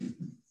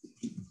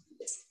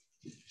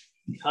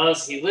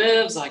Because he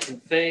lives, I can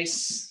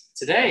face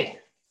today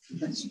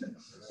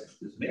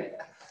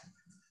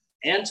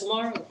and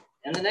tomorrow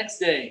and the next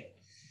day.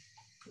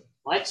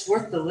 Life's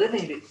worth the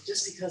living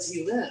just because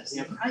he lives.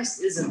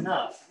 Christ is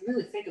enough.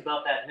 Really think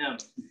about that hymn.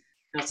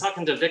 I was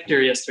talking to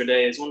Victor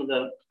yesterday. He's one of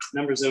the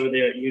members over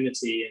there at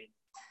Unity. And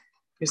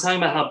he was talking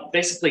about how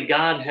basically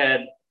God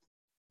had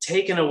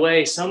taken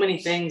away so many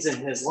things in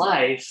his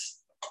life.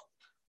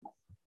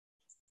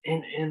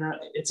 And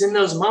it's in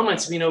those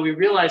moments, we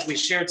realized we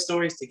shared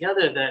stories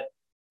together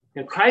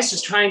that Christ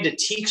is trying to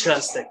teach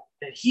us that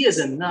he is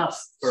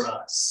enough for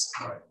us.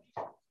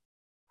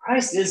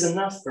 Christ is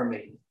enough for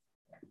me.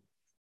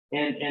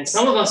 And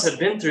some of us have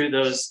been through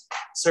those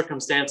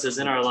circumstances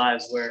in our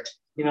lives where,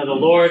 the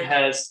Lord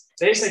has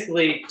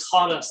basically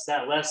taught us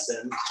that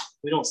lesson.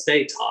 We don't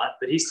stay taught,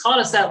 but he's taught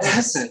us that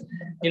lesson.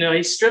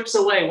 He strips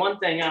away one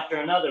thing after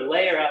another,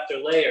 layer after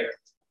layer,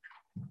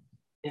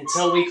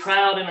 until we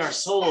cry out in our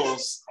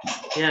souls,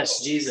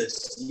 yes,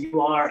 Jesus,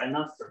 you are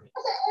enough for me.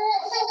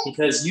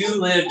 Because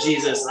you live,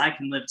 Jesus, and I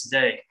can live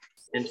today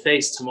and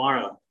face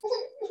tomorrow.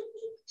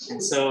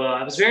 And so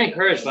I was very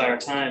encouraged by our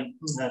time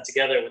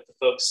together with the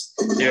folks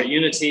there at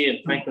Unity and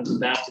Franklin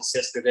Baptist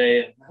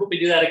yesterday. And I hope we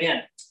do that again.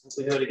 I hope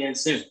we do it again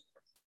soon.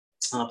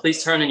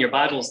 Please turn in your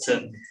Bibles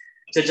to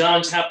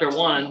John chapter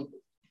 1.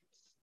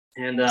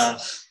 And I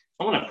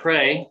want to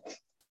pray.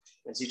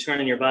 As you turn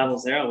in your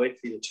Bibles there, I'll wait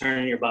for you to turn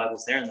in your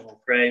Bibles there, and then we'll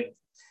pray.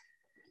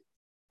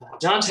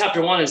 John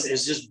chapter 1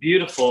 is just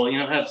beautiful.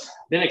 Have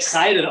been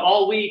excited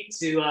all week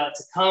to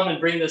come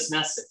and bring this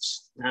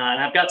message. And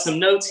I've got some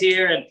notes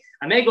here, and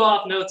I may go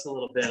off notes a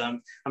little bit.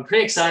 I'm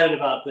pretty excited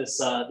about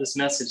this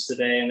message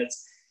today, and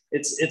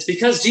it's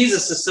because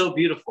Jesus is so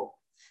beautiful.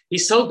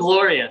 He's so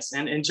glorious,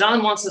 and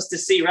John wants us to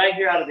see right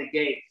here out of the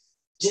gate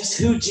just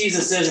who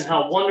Jesus is and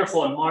how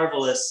wonderful and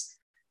marvelous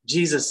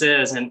Jesus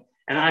is. And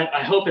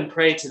I hope and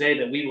pray today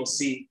that we will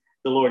see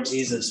the Lord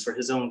Jesus for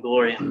his own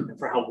glory and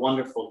for how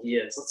wonderful he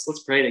is.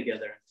 Let's pray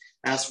together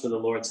and ask for the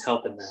Lord's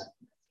help in that.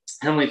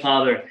 Heavenly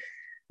Father,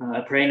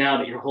 I pray now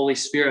that your Holy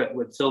Spirit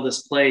would fill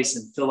this place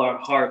and fill our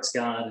hearts,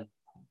 God, and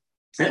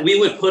that we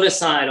would put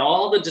aside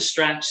all the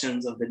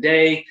distractions of the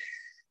day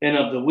and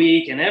of the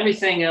week and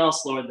everything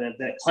else, Lord,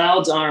 that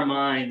clouds our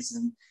minds.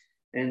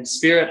 And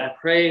Spirit, I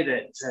pray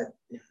that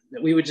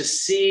we would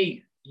just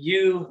see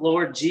you,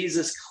 Lord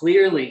Jesus,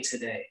 clearly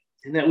today.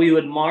 And that we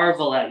would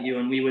marvel at you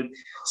and we would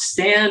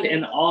stand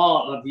in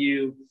awe of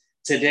you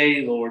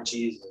today, Lord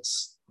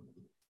Jesus.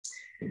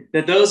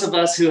 That those of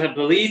us who have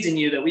believed in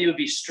you, that we would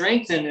be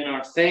strengthened in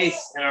our faith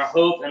and our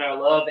hope and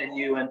our love in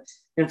you.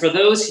 And for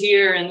those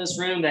here in this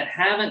room that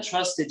haven't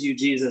trusted you,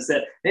 Jesus,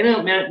 that they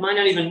might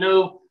not even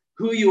know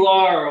who you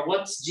are or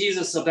what's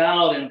Jesus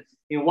about and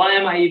why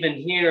am I even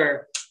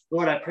here?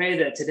 Lord, I pray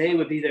that today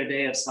would be their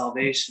day of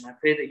salvation. I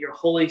pray that your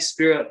Holy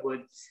Spirit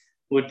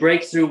would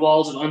break through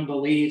walls of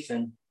unbelief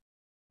and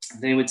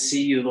they would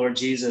see you, Lord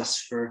Jesus,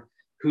 for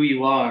who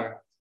you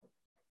are,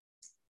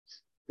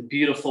 the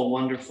beautiful,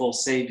 wonderful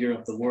Savior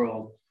of the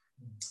world,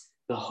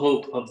 the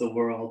hope of the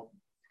world.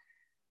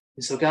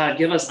 And so, God,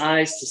 give us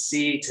eyes to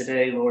see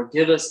today, Lord.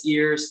 Give us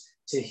ears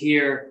to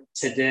hear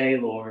today,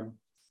 Lord,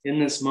 in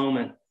this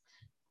moment,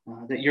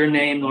 that your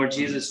name, Lord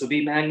Jesus, would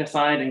be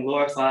magnified and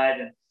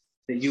glorified and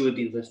that you would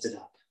be lifted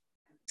up.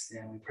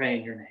 And we pray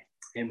in your name.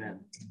 Amen.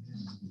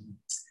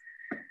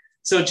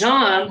 So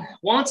John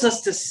wants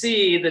us to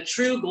see the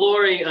true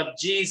glory of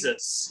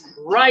Jesus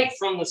right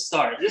from the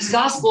start. This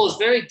gospel is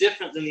very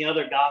different than the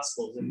other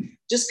gospels. And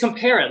just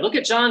compare it. Look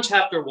at John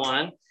chapter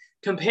 1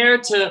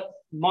 compared to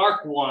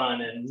Mark 1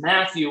 and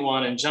Matthew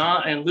 1 and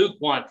John and Luke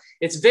 1.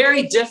 It's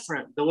very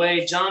different the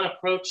way John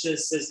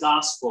approaches his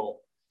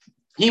gospel.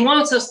 He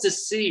wants us to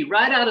see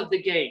right out of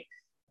the gate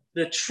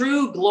the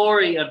true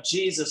glory of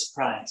Jesus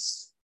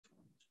Christ.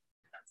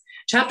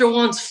 Chapter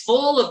 1's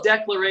full of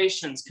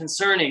declarations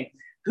concerning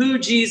who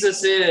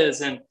Jesus is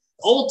and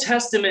Old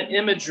Testament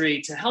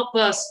imagery to help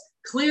us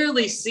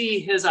clearly see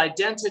his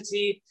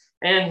identity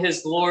and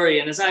his glory.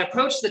 And as I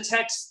approach the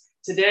text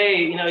today,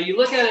 you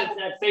look at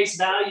it at face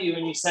value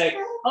and you say,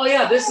 oh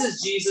yeah, this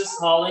is Jesus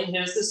calling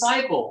his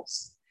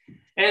disciples.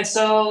 And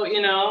so,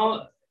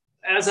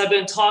 as I've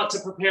been taught to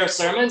prepare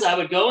sermons, I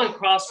would go and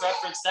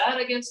cross-reference that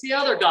against the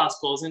other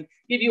gospels and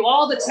give you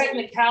all the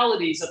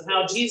technicalities of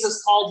how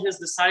Jesus called his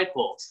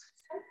disciples.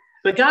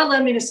 But God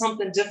led me to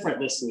something different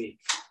this week.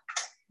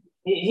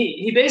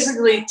 He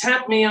basically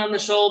tapped me on the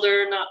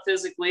shoulder, not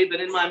physically,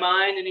 but in my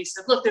mind. And he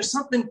said, look, there's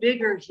something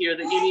bigger here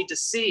that you need to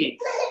see.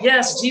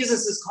 Yes,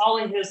 Jesus is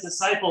calling his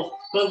disciples,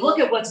 but look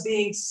at what's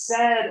being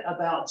said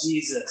about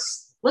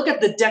Jesus. Look at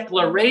the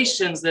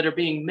declarations that are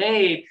being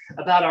made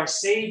about our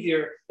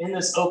Savior in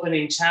this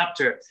opening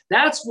chapter.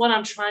 That's what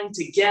I'm trying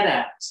to get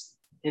at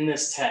in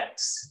this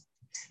text.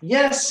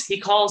 Yes, he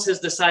calls his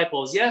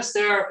disciples. Yes,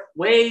 there are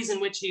ways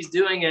in which he's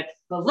doing it,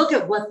 but look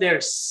at what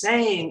they're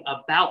saying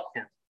about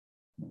him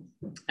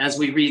as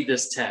we read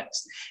this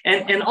text.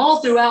 And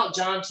all throughout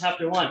John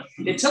chapter 1,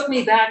 it took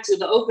me back to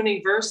the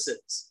opening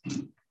verses.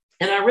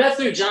 And I read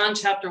through John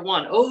chapter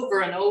 1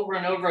 over and over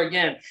and over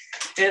again.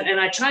 And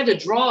I tried to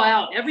draw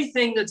out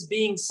everything that's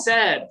being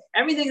said,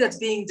 everything that's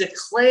being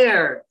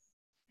declared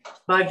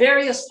by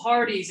various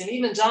parties, and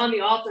even John,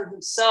 the author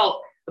himself,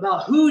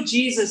 about who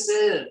Jesus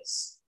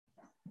is,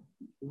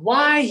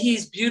 why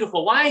he's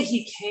beautiful, why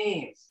he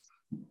came,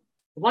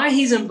 why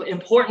he's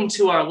important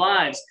to our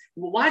lives.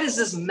 Why does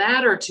this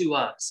matter to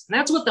us? And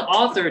that's what the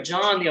author,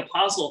 John, the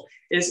apostle,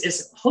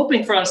 is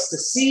hoping for us to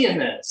see in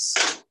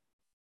this.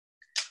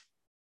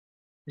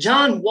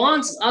 John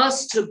wants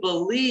us to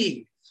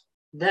believe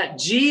that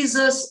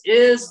Jesus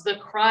is the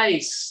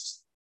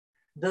Christ,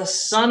 the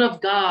Son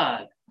of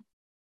God,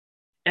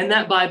 and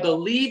that by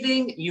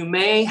believing you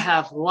may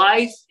have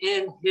life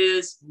in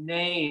his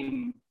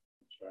name.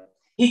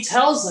 He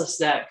tells us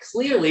that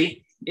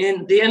clearly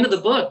in the end of the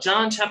book,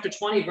 John chapter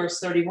 20, verse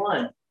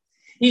 31.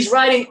 He's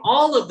writing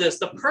all of this.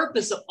 The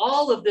purpose of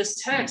all of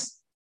this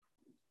text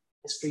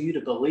is for you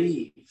to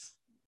believe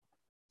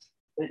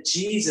that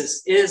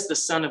Jesus is the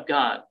Son of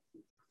God.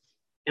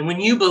 And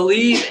when you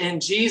believe in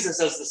Jesus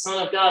as the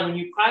Son of God, when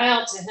you cry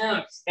out to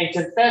him and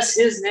confess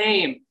his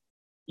name,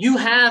 you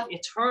have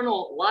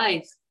eternal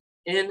life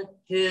in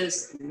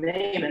his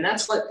name. And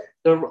that's what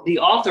the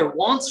author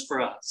wants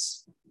for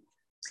us.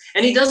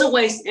 And he doesn't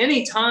waste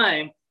any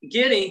time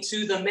getting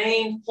to the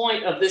main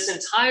point of this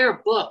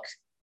entire book,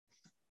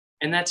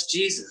 and that's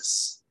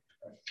Jesus.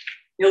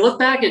 You know, look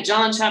back at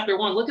John chapter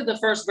 1. Look at the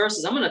first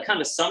verses. I'm going to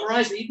kind of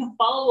summarize, but you can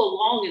follow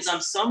along as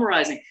I'm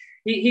summarizing.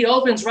 He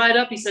opens right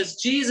up. He says,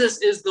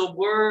 Jesus is the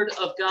Word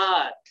of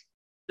God.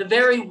 The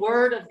very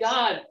Word of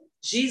God.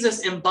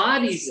 Jesus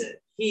embodies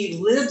it. He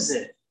lives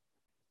it.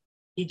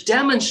 He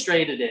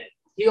demonstrated it.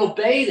 He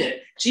obeyed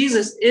it.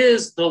 Jesus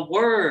is the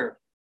Word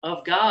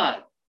of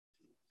God.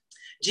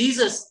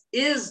 Jesus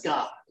is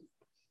God.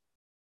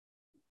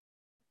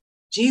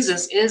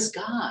 Jesus is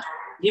God.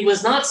 He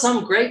was not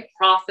some great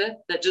prophet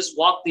that just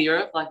walked the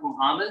earth like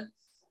Muhammad,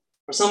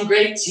 or some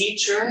great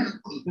teacher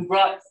who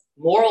brought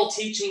moral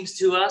teachings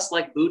to us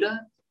like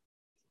Buddha,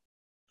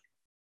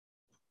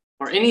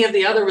 or any of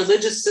the other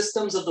religious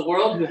systems of the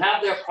world who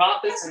have their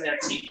prophets and their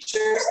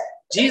teachers.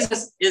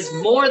 Jesus is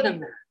more than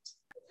that.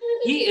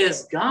 He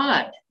is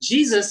God.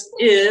 Jesus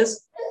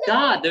is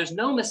God. There's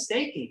no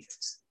mistaking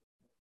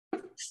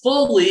it.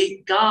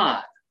 Fully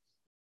God.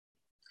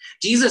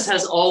 Jesus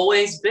has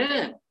always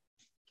been.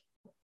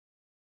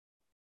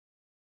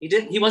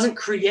 He wasn't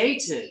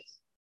created.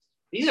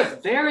 These are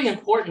very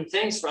important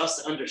things for us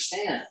to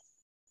understand.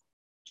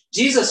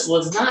 Jesus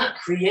was not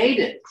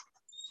created.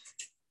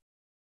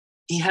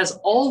 He has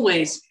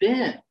always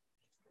been.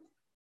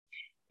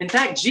 In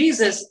fact,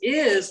 Jesus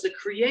is the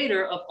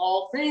creator of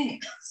all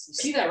things. You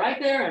see that right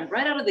there and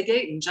right out of the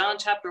gate in John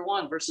chapter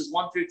 1, verses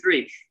 1 through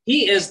 3.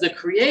 He is the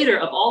creator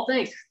of all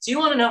things. So you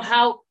want to know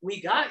how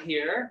we got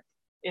here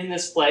in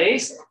this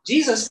place?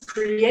 Jesus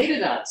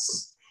created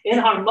us. In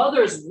our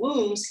mother's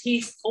wombs,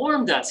 he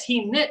formed us.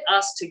 He knit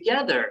us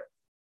together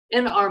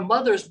in our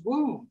mother's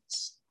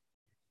wombs.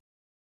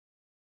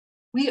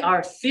 We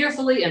are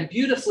fearfully and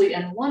beautifully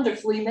and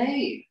wonderfully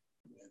made.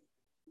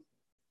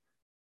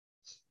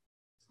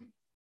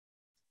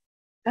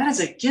 That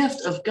is a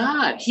gift of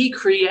God. He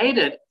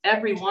created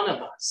every one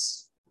of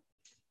us.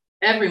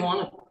 Every one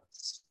of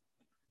us.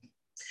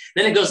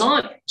 Then it goes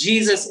on.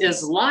 Jesus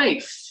is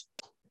life.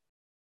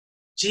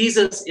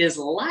 Jesus is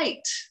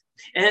light.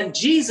 And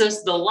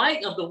Jesus, the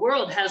light of the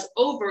world, has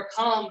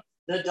overcome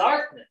the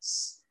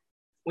darkness.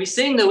 We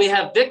sing that we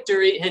have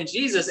victory in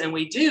Jesus, and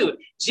we do.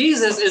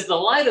 Jesus is the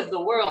light of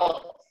the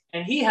world,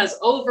 and he has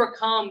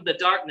overcome the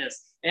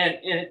darkness. And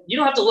you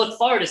don't have to look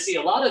far to see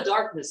a lot of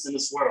darkness in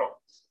this world.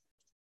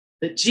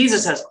 That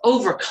Jesus has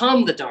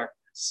overcome the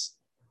darkness.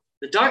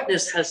 The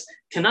darkness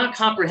cannot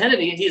comprehend it.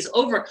 He has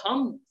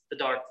overcome the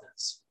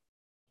darkness.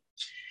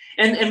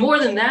 And more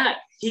than that,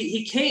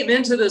 he came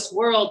into this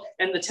world,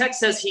 and the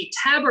text says he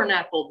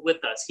tabernacled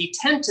with us. He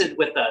tented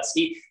with us.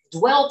 He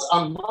dwelt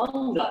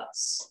among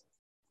us.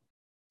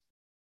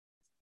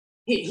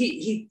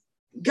 He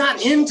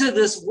got into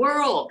this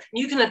world.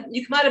 You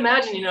might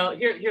imagine,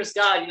 here's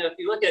God. If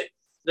you look at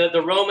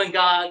the Roman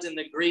gods and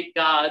the Greek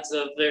gods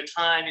of their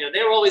time,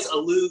 they were always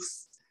aloof,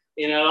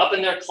 up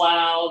in their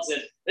clouds,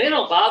 and they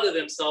don't bother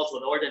themselves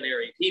with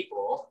ordinary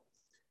people.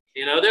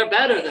 They're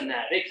better than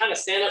that. They kind of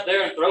stand up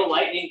there and throw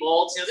lightning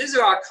bolts. These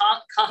are our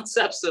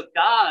concepts of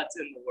gods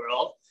in the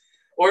world.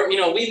 Or,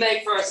 we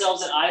make for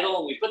ourselves an idol,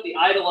 and we put the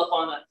idol up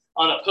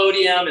on a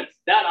podium, and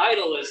that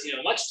idol is,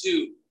 much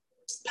too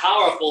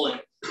powerful and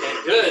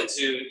good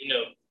to,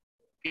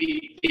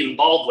 be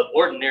involved with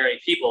ordinary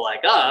people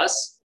like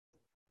us.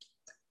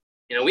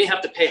 We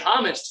have to pay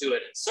homage to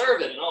it and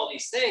serve it and all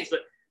these things. But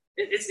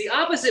it's the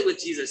opposite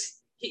with Jesus.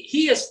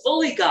 He is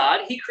fully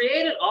God. He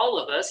created all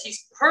of us.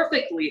 He's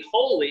perfectly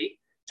holy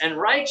and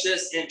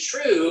righteous and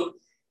true.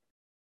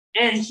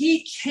 And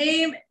he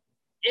came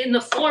in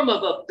the form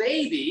of a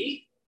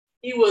baby.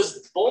 He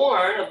was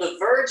born of the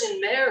Virgin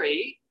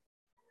Mary,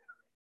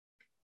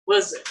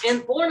 was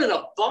born in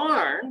a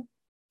barn,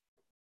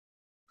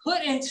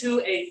 put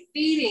into a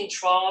feeding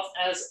trough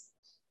as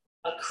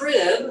a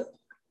crib,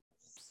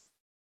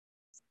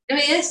 I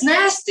mean, it's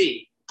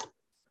nasty.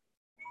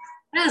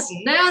 That's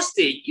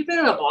nasty. You've been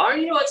in a bar,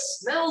 you know what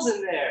smells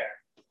in there.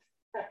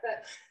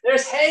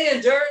 There's hay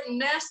and dirt and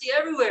nasty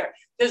everywhere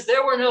because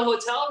there were no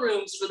hotel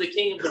rooms for the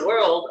king of the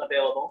world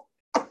available.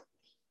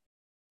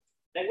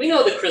 And we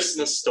know the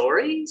Christmas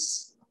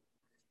stories.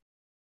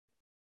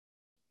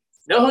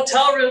 No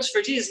hotel rooms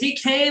for Jesus. He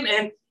came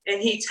and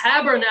he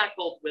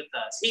tabernacled with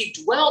us. He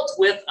dwelt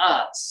with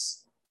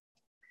us.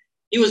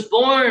 He was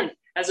born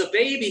as a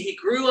baby. He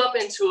grew up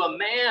into a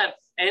man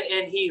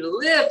and he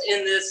lived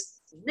in this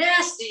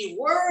nasty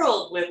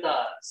world with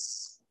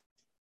us.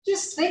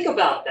 Just think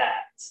about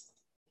that.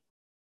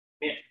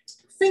 Man,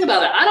 think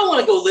about it. I don't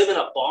want to go live in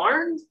a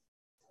barn.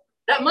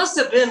 That must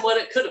have been what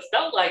it could have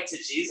felt like to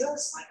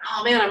Jesus. Like,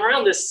 oh man, I'm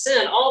around this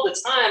sin all the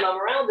time.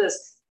 I'm around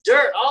this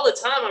dirt all the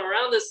time. I'm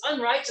around this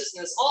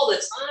unrighteousness all the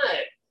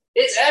time.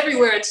 It's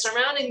everywhere. It's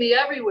surrounding me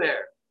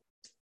everywhere.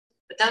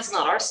 But that's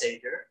not our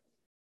Savior.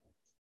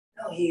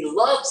 No, he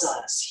loves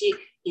us.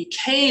 He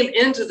came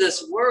into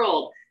this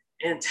world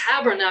and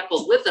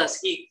tabernacled with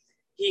us. He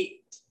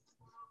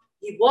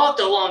walked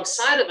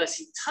alongside of us.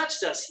 He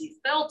touched us. He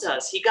felt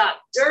us. He got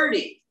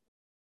dirty.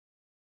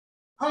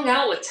 Hung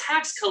out with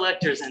tax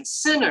collectors and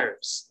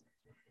sinners.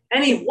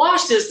 And he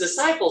washed his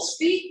disciples'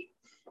 feet.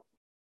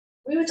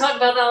 We were talking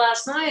about that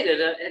last night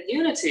at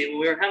Unity when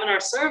we were having our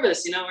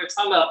service. You know, we were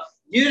talking about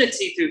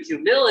unity through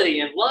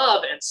humility and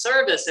love and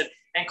service.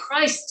 And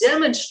Christ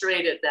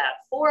demonstrated that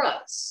for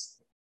us.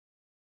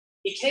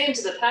 He came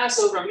to the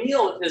Passover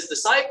meal with his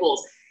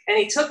disciples, and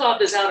he took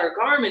off his outer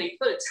garment. He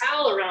put a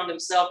towel around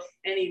himself,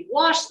 and he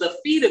washed the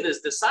feet of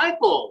his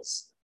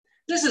disciples.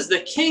 This is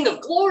the King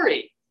of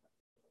glory,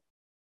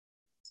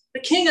 the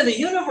King of the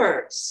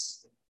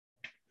universe,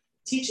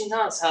 teaching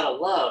us how to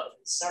love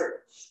and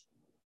serve.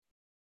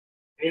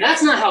 I mean,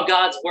 that's not how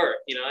gods work.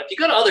 You know, if you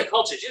go to other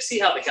cultures, you see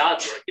how the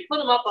gods work. You put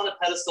them up on a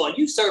pedestal and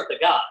you serve the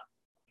god.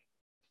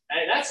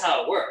 And that's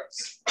how it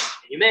works.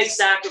 You make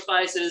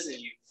sacrifices and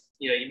you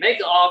make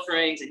the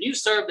offerings and you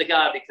serve the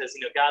god because,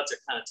 gods are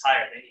kind of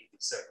tired. They need to be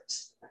served.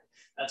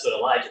 That's what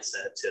Elijah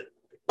said to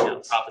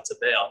the prophets of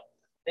Baal.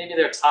 Maybe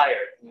they're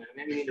tired.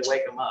 Maybe we need to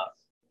wake them up.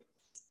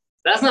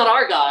 That's not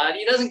our God.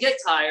 He doesn't get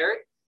tired.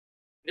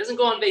 He doesn't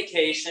go on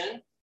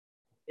vacation.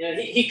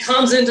 He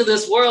comes into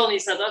this world and he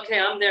says, okay,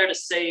 I'm there to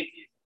save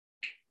you.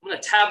 I'm going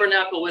to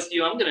tabernacle with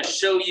you. I'm going to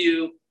show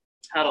you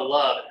how to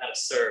love and how to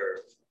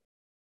serve.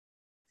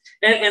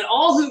 And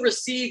all who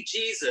receive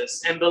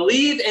Jesus and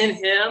believe in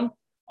him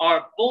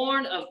are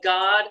born of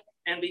God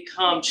and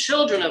become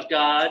children of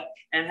God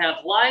and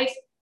have life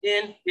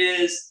in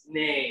his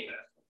name.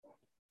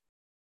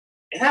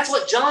 And that's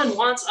what John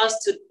wants us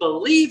to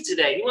believe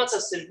today. He wants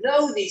us to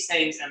know these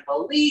things and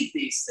believe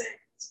these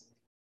things.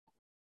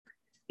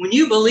 When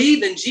you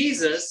believe in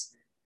Jesus,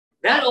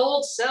 that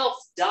old self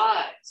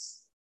dies,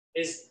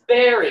 is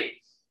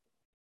buried.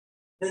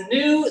 The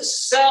new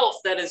self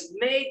that is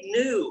made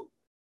new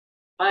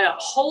by a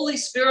Holy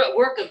Spirit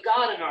work of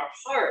God in our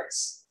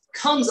hearts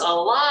comes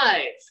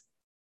alive.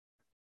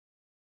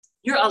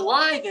 You're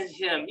alive in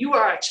him. You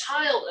are a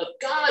child of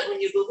God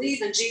when you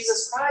believe in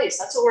Jesus Christ.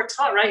 That's what we're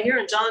taught right here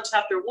in John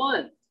chapter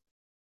 1.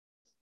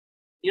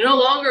 You're no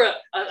longer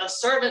a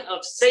servant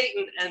of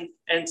Satan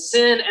and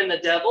sin and the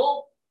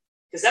devil,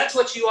 because that's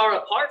what you are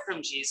apart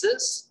from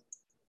Jesus.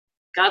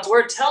 God's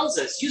word tells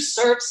us you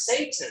serve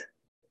Satan.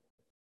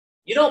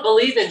 You don't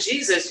believe in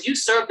Jesus, you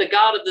serve the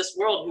God of this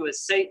world who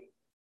is Satan.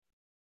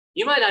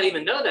 You might not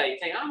even know that. You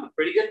think, I'm a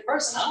pretty good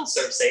person. I don't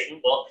serve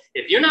Satan. Well,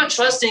 if you're not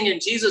trusting in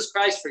Jesus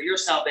Christ for your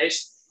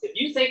salvation, if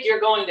you think you're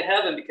going to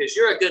heaven because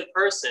you're a good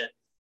person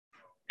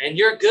and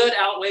your good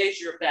outweighs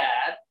your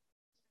bad,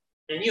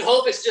 and you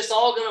hope it's just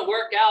all going to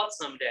work out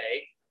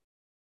someday,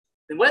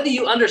 then whether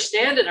you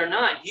understand it or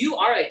not, you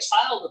are a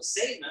child of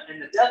Satan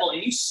and the devil,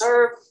 and you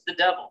serve the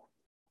devil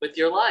with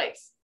your life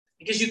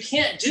because you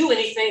can't do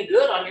anything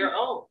good on your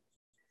own.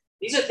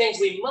 These are things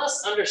we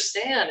must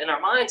understand in our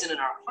minds and in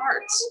our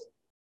hearts.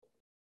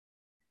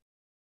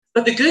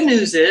 But the good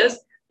news is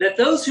that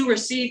those who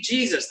receive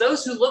Jesus,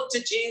 those who look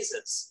to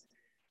Jesus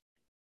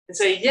and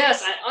say,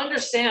 yes, I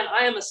understand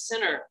I am a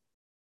sinner.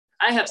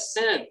 I have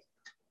sinned.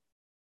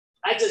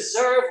 I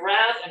deserve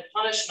wrath and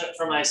punishment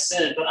for my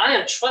sin, but I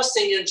am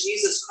trusting in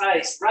Jesus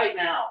Christ right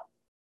now.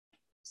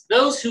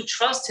 Those who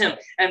trust him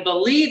and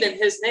believe in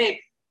his name,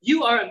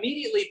 you are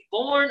immediately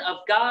born of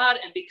God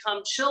and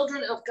become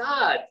children of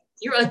God.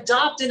 You're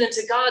adopted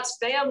into God's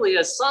family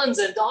as sons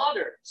and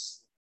daughters.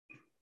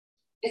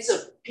 It's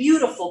a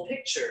beautiful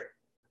picture.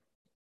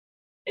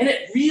 And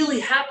it really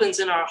happens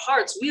in our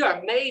hearts. We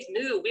are made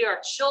new. We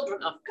are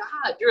children of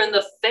God. You're in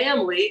the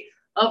family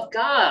of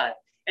God.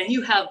 And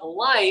you have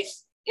life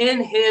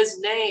in his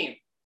name,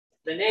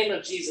 the name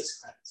of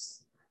Jesus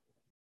Christ.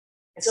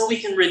 And so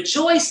we can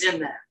rejoice in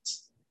that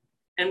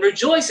and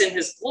rejoice in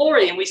his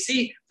glory. And we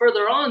see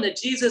further on that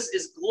Jesus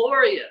is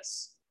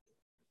glorious.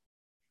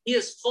 He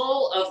is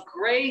full of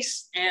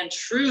grace and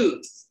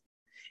truth.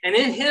 And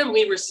in him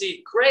we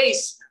receive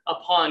grace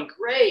upon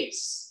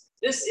grace.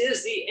 This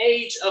is the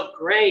age of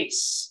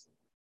grace.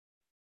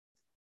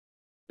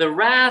 The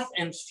wrath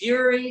and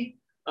fury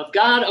of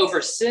God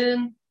over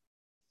sin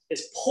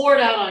is poured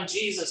out on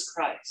Jesus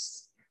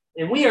Christ.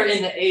 And we are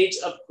in the age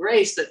of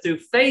grace that through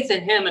faith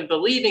in him and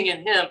believing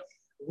in him,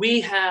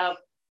 we have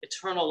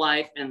eternal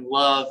life and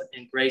love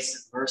and grace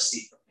and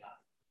mercy from God.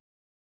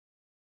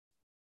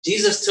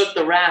 Jesus took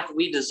the wrath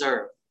we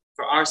deserve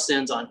for our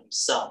sins on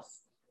himself.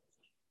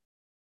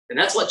 And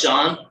that's what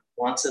John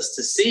wants us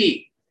to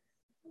see.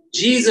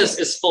 Jesus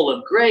is full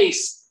of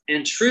grace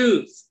and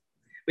truth.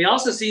 We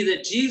also see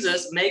that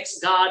Jesus makes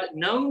God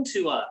known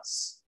to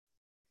us.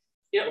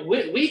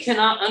 We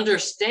cannot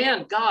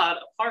understand God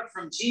apart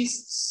from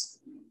Jesus.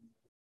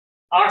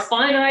 Our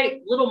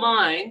finite little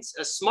minds,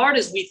 as smart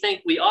as we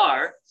think we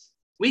are,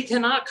 we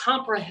cannot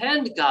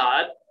comprehend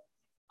God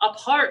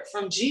apart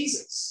from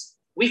Jesus.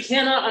 We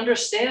cannot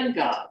understand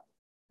God.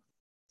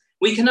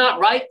 We cannot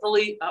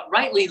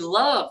rightly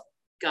love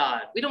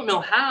God. We don't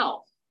know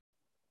how.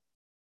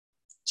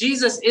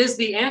 Jesus is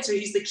the answer.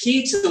 He's the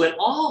key to it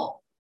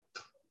all.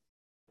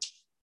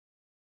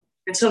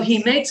 And so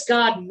he makes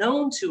God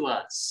known to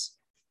us.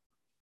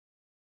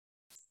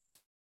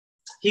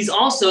 He's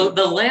also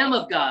the Lamb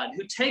of God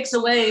who takes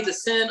away the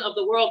sin of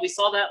the world. We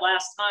saw that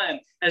last time.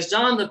 As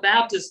John the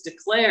Baptist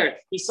declared,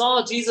 he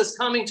saw Jesus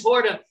coming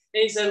toward him,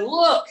 and he said,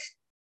 look,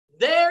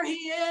 there he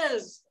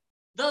is,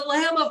 the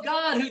Lamb of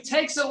God who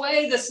takes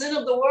away the sin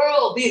of the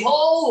world.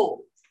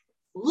 Behold,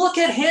 look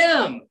at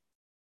him.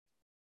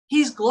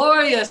 He's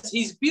glorious.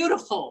 He's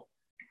beautiful.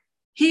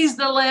 He's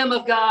the Lamb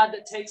of God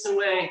that takes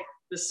away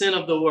the sin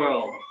of the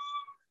world.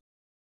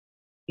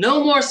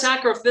 No more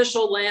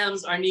sacrificial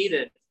lambs are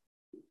needed.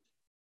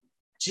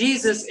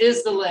 Jesus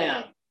is the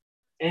Lamb,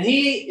 and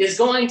he is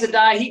going to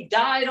die. He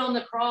died on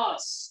the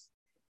cross.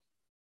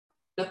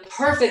 The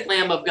perfect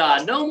Lamb of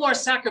God. No more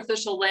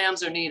sacrificial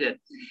lambs are needed.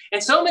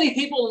 And so many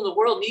people in the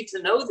world need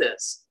to know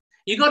this.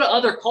 You go to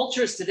other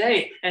cultures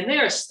today, and they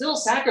are still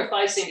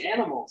sacrificing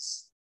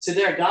animals to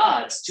their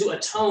gods to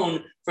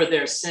atone for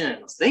their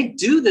sins. They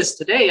do this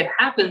today. It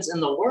happens in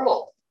the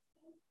world.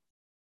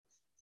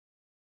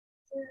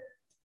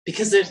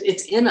 Because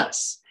it's in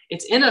us.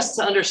 It's in us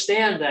to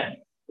understand that,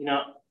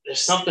 there's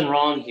something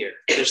wrong here.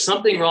 There's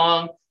something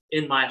wrong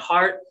in my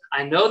heart.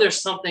 I know there's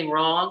something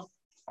wrong.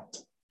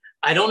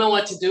 I don't know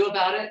what to do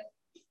about it.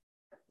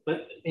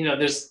 But,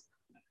 there's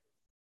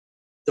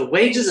the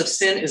wages of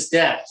sin is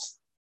death.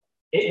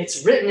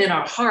 It's written in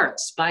our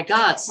hearts by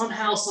God.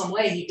 Somehow, some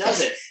way he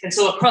does it. And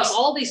so across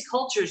all these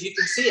cultures, you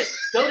can see it.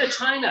 Go to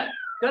China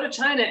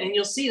and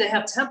you'll see they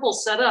have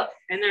temples set up,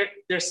 and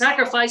they're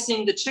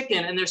sacrificing the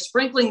chicken, and they're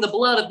sprinkling the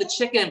blood of the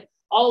chicken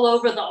all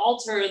over the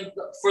altar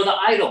for the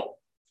idol,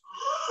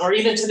 or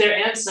even to their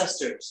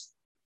ancestors,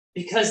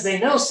 because they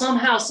know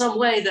somehow, some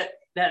way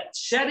that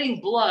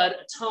shedding blood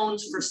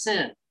atones for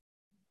sin.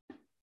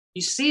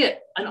 You see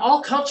it in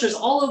all cultures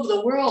all over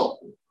the world.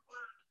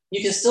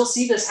 You can still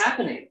see this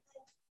happening.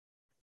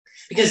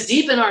 Because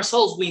deep in our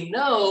souls, we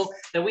know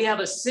that we have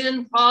a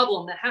sin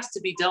problem that has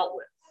to be dealt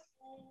with.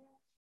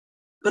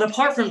 But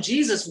apart from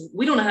Jesus,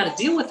 we don't know how to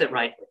deal with it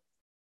rightly.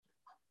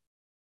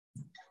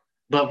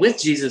 But with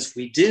Jesus,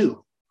 we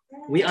do.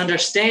 We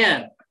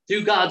understand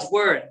through God's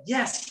word.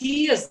 Yes,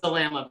 he is the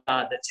Lamb of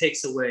God that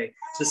takes away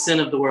the sin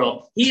of the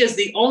world. He is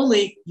the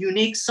only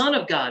unique Son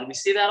of God. We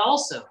see that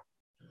also.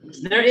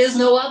 There is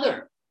no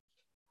other.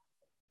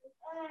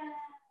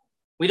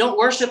 We don't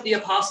worship the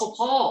Apostle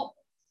Paul.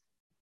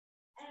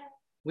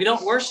 We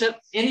don't worship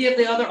any of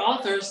the other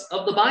authors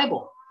of the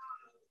Bible.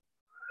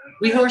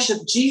 We worship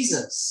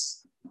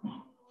Jesus,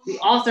 the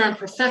author and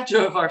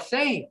perfecter of our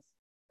faith.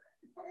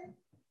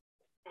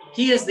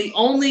 He is the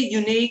only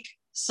unique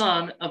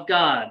Son of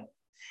God.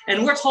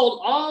 And we're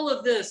told all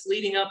of this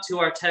leading up to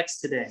our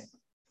text today.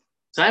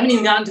 So I haven't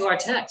even gotten to our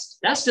text.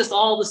 That's just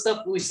all the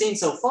stuff we've seen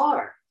so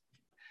far.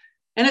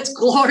 And it's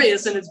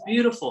glorious and it's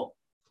beautiful.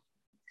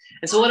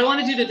 And so what I want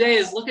to do today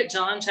is look at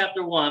John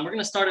chapter 1. We're going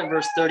to start at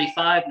verse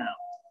 35 now.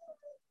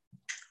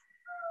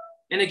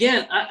 And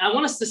again, I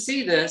want us to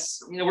see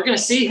this. We're going to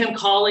see him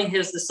calling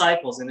his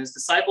disciples and his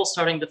disciples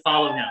starting to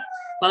follow him.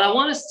 But I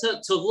want us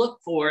to look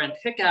for and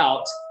pick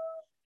out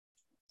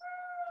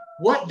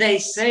what they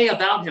say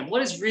about him,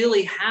 what is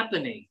really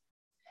happening,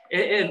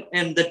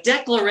 and the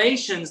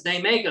declarations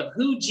they make of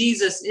who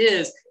Jesus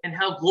is and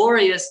how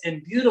glorious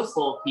and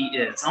beautiful he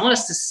is. I want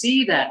us to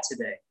see that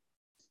today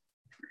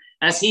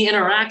as he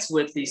interacts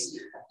with these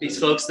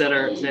folks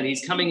that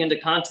he's coming into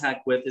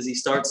contact with as he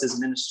starts his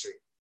ministry.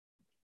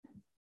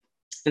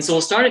 And so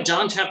we'll start at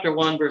John chapter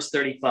 1, verse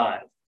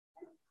 35.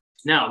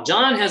 Now,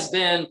 John has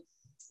been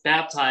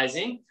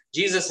baptizing.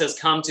 Jesus has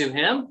come to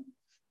him.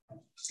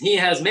 He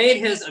has made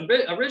his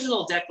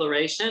original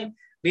declaration.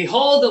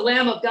 Behold, the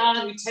Lamb of God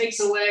who takes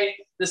away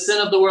the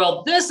sin of the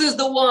world. This is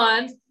the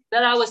one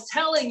that I was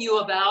telling you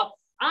about.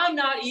 I'm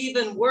not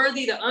even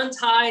worthy to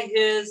untie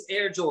his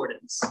Air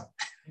Jordans.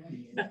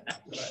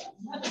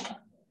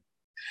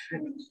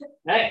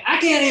 I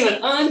can't even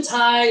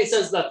untie, it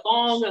says, the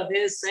thong of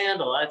his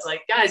sandal. It's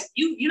like, guys,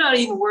 you're not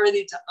even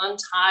worthy to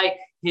untie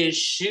his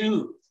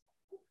shoe.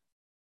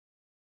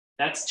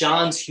 That's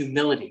John's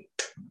humility.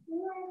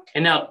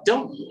 And now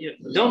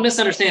don't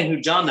misunderstand who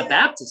John the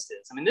Baptist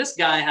is. I mean, this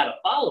guy had a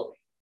following.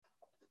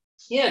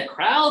 He had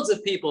crowds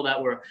of people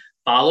that were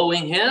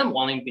following him,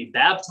 wanting to be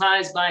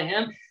baptized by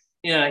him.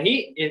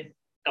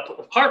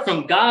 Apart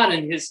from God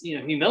and his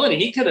humility,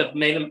 he could have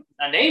made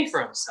a name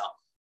for himself.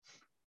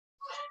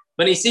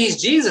 But he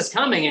sees Jesus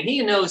coming and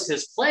he knows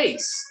his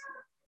place.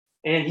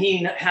 And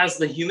he has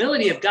the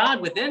humility of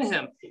God within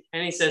him.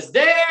 And he says,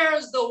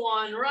 there's the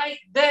one right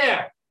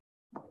there.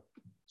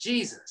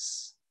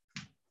 Jesus.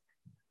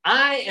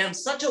 I am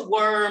such a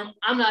worm,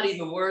 I'm not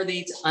even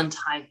worthy to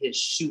untie his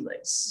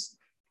shoelace.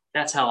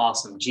 That's how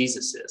awesome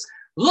Jesus is.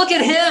 Look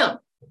at him.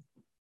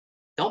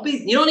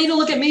 You don't need to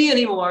look at me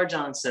anymore,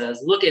 John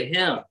says. Look at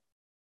him.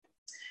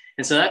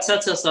 And so that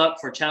sets us up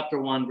for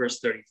chapter 1, verse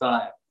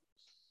 35.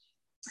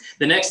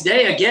 The next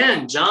day,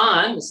 again,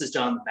 John, this is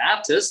John the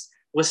Baptist,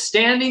 was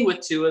standing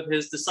with two of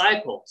his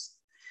disciples.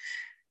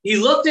 He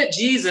looked at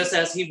Jesus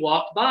as he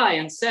walked by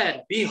and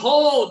said,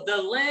 behold,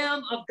 the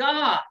Lamb of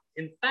God,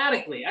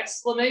 emphatically,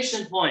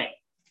 exclamation point.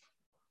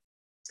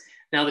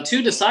 Now the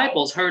two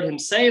disciples heard him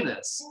say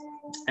this,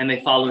 and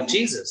they followed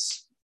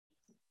Jesus.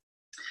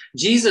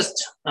 Jesus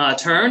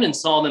turned and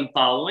saw them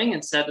following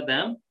and said to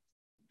them,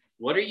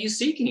 what are you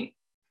seeking?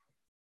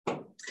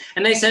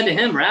 And they said to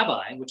him,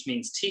 Rabbi, which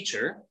means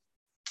teacher,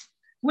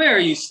 where are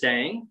you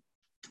staying?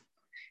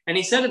 And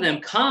he said to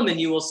them, come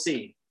and you will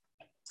see.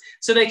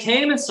 So they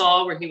came and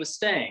saw where he was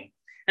staying,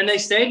 and they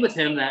stayed with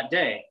him that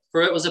day,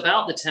 for it was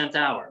about the 10th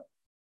hour.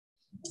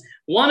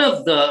 One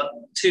of the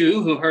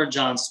two who heard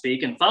John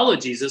speak and followed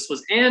Jesus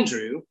was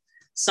Andrew,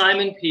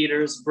 Simon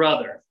Peter's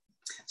brother.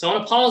 So I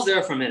want to pause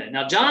there for a minute.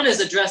 Now, John is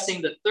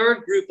addressing the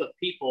third group of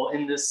people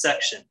in this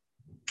section.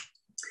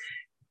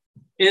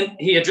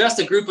 He addressed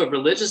a group of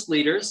religious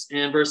leaders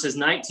in verses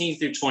 19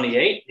 through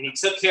 28, and he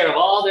took care of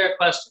all their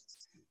questions.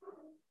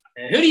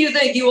 And who do you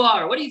think you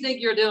are? What do you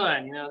think you're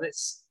doing?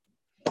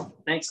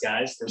 Thanks,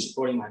 guys, for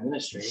supporting my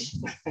ministry.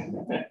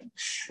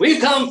 We've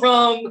come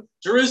from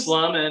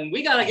Jerusalem, and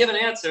we got to give an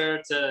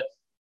answer to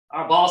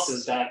our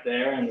bosses back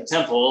there in the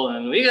temple,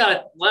 and we got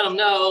to let them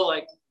know,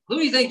 who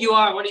do you think you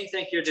are? What do you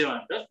think you're doing?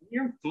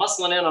 You're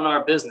muscling in on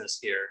our business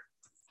here.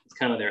 It's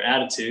kind of their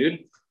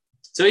attitude.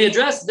 So he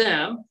addressed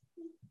them.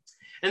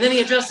 And then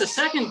he addressed the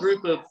second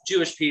group of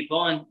Jewish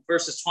people in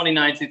verses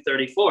 29 through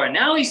 34. And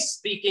now he's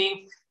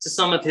speaking to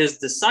some of his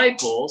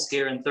disciples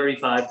here in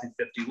 35 through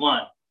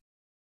 51.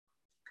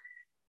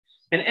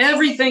 And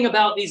everything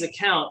about these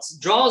accounts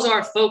draws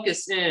our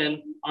focus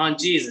in on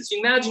Jesus. You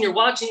imagine you're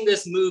watching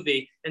this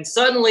movie and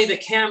suddenly the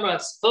camera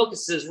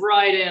focuses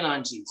right in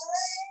on Jesus.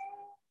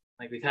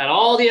 We've had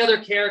all the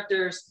other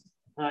characters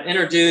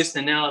introduced,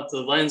 and now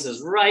the lens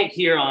is right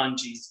here on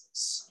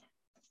Jesus.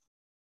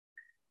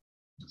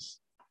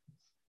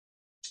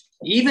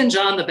 Even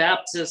John the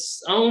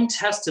Baptist's own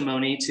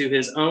testimony to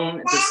his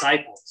own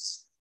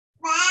disciples.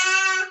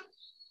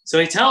 So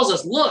he tells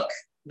us, look,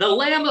 the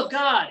Lamb of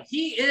God,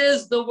 he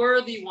is the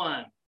worthy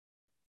one.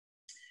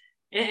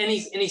 And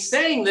he's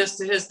saying this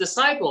to his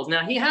disciples.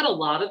 Now, he had a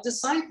lot of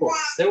disciples.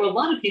 There were a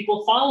lot of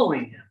people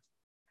following him.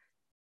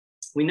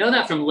 We know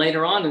that from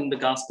later on in the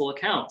gospel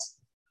accounts.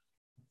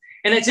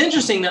 And it's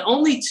interesting that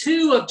only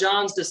two of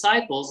John's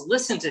disciples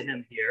listen to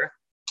him here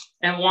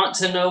and want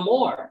to know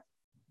more.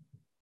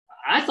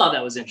 I thought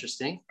that was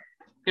interesting.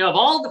 Of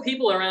all the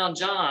people around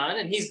John,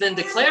 and he's been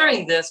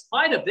declaring this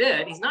quite a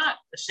bit, he's not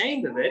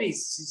ashamed of it.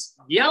 He's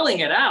yelling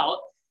it out,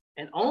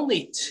 and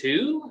only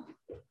two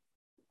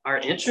are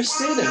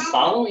interested in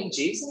following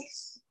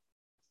Jesus?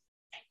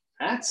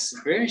 That's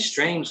very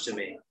strange to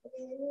me.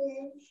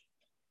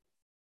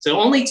 So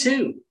only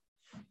two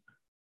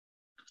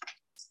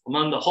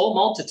among the whole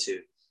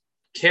multitude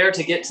care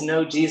to get to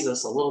know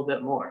Jesus a little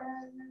bit more.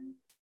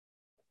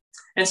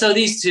 And so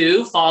these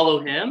two follow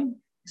him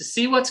to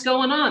see what's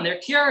going on. They're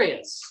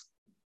curious.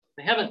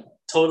 They haven't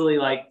totally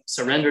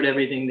surrendered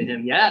everything to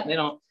him yet. They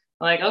don't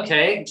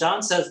okay,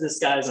 John says this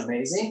guy's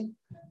amazing.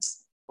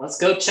 Let's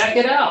go check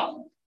it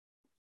out.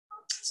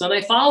 So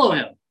they follow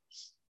him.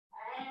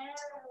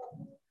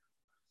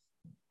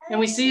 And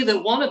we see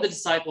that one of the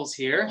disciples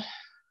here,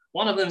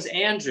 one of them is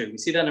Andrew. We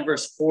see that in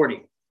verse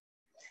 40.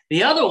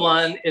 The other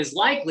one is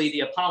likely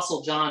the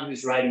Apostle John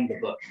who's writing the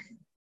book.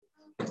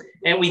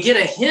 And we get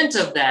a hint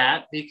of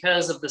that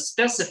because of the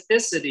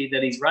specificity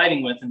that he's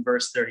writing with in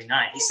verse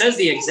 39. He says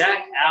the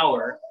exact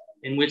hour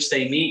in which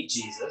they meet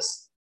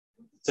Jesus.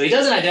 So he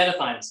doesn't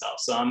identify himself.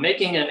 So I'm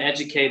making an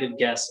educated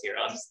guess here.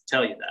 I'll just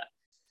tell you that.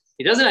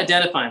 He doesn't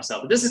identify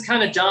himself, but this is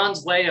kind of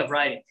John's way of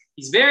writing.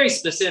 He's very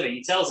specific.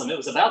 He tells them it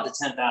was about the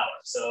 10th hour.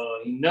 So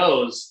he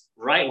knows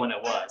right when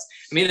it was.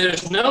 I mean,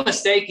 there's no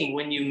mistaking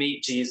when you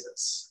meet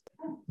Jesus,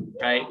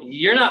 right?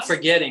 You're not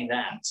forgetting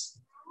that.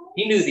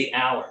 He knew the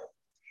hour.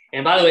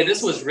 And by the way,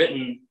 this was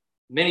written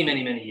many,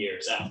 many, many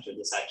years after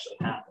this actually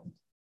happened.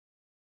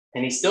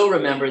 And he still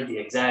remembered the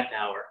exact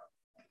hour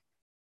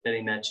that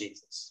he met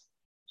Jesus.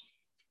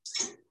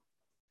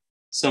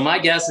 So my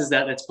guess is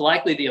that it's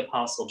likely the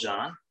Apostle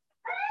John.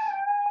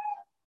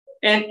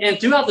 And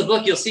throughout the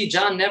book, you'll see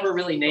John never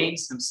really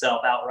names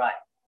himself outright.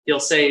 He'll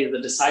say the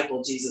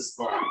disciple Jesus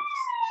loved.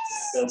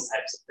 those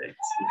types of things.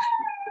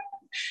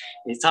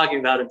 He's talking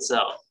about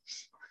himself.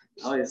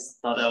 I always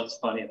thought that was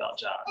funny about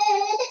John.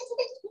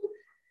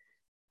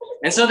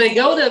 And so they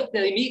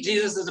meet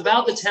Jesus. It's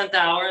about the 10th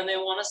hour, and they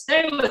want to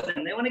stay with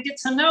him. They want to get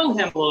to know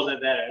him a little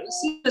bit better. Let's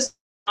see what this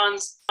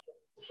John's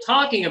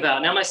talking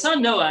about. Now, my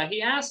son Noah,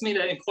 he asked me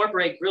to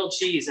incorporate grilled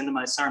cheese into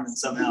my sermon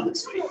somehow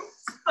this week.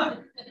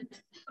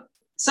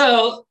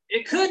 So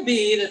it could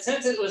be that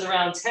since it was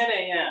around 10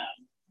 a.m.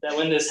 that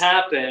when this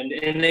happened,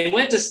 and they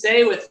went to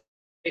stay with,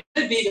 it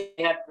could be that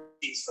they had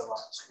cheese for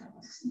lunch.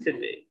 It could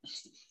be.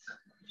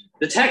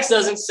 The text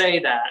doesn't say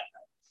that,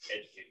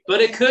 but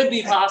it could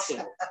be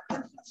possible.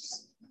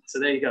 So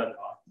there you go.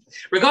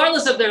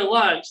 Regardless of their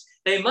lunch,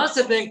 they must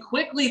have been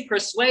quickly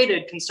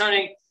persuaded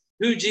concerning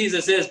who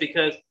Jesus is,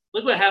 because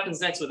look what happens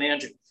next with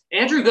Andrew.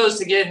 Andrew goes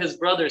to get his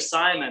brother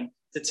Simon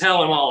to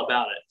tell him all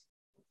about it.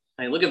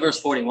 Hey, look at verse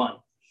 41.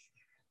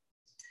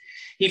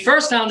 He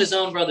first found his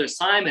own brother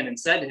Simon and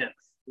said to him,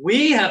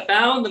 "We have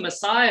found the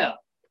Messiah,"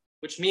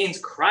 which means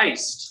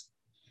Christ.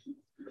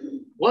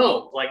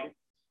 Whoa,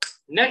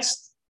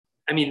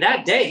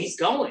 that day he's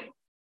going.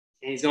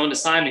 And he's going to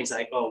Simon. He's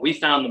like, "Oh, we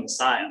found the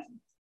Messiah.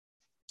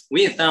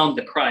 We have found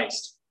the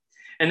Christ."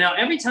 And now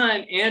every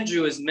time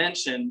Andrew is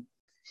mentioned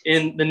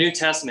in the New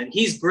Testament,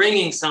 he's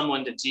bringing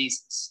someone to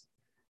Jesus.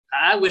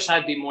 I wish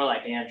I'd be more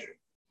like Andrew.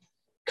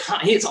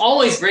 He's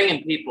always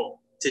bringing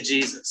people to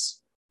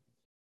Jesus.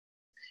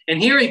 And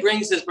here he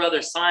brings his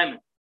brother Simon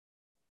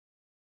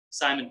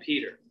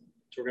Peter,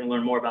 which we're going to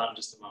learn more about in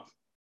just a moment.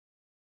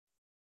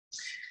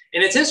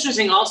 And it's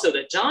interesting also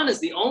that John is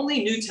the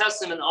only New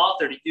Testament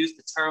author to use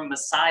the term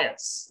Messiah.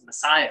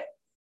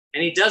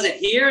 And he does it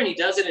here, and he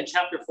does it in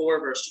chapter 4,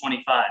 verse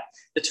 25.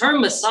 The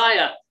term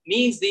Messiah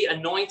means the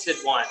anointed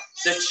one,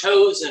 the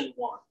chosen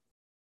one.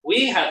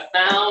 We have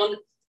found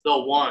the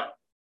one.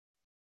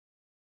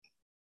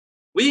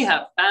 We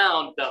have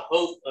found the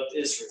hope of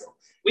Israel.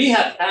 We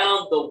have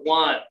found the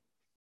one,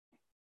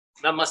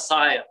 the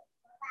Messiah,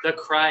 the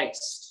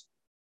Christ.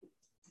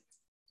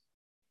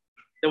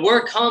 The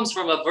word comes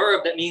from a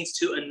verb that means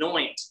to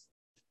anoint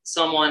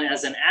someone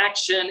as an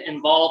action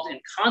involved in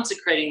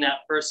consecrating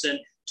that person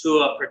to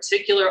a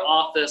particular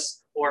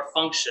office or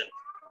function.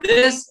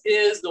 This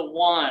is the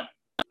one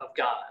of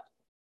God,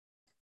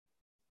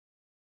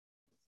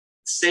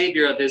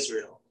 Savior of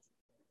Israel.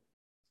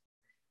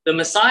 The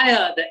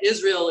Messiah that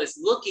Israel is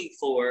looking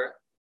for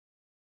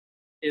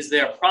is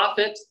their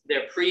prophet,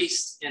 their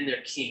priest, and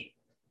their king.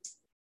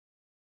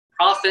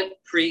 Prophet,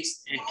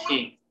 priest, and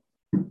king.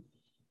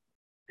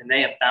 And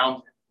they have found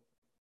him.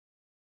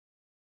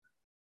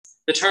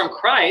 The term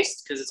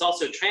Christ, because it's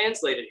also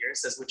translated here, it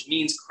says, which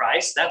means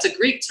Christ, that's a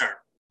Greek term.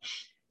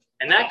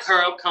 And that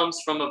term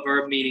comes from a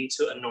verb meaning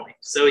to anoint.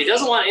 So he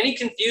doesn't want any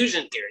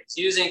confusion here. He's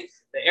using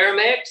the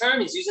Aramaic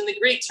term, he's using the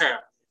Greek term.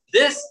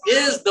 This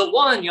is the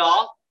one,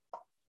 y'all.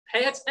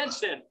 Pay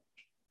attention.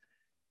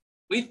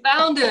 We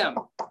found him.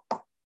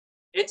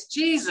 It's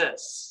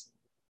Jesus.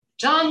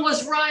 John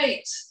was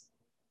right.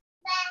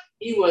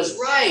 He was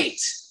right.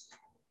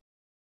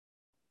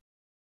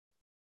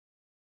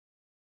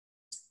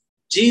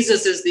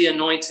 Jesus is the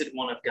anointed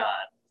one of God.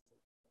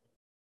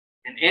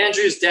 And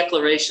Andrew's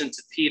declaration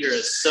to Peter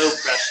is so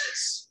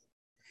precious.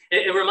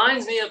 It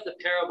reminds me of the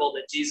parable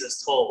that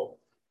Jesus told,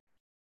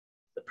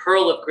 the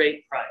pearl of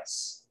great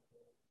price.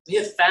 We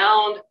have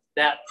found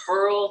that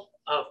pearl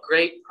of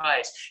great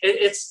price.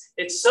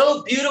 It's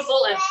so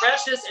beautiful and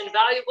precious and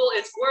valuable,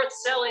 it's worth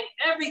selling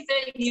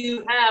everything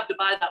you have to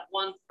buy that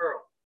one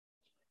pearl.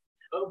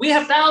 We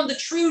have found the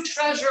true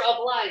treasure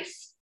of life.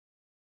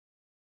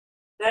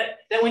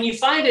 That when you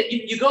find it,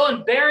 you go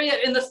and bury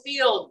it in the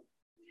field,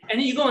 and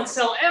then you go and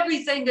sell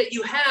everything that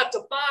you have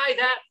to buy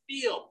that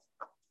field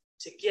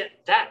to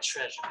get that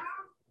treasure.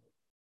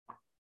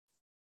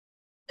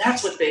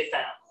 That's what they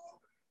found.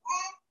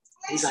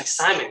 And he's like,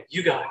 Simon,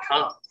 you got to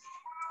come.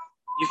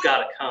 You've got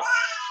to come.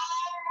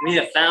 We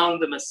have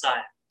found the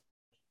Messiah.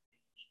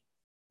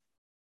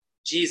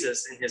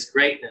 Jesus in his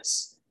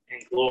greatness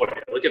and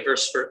glory. Look at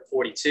verse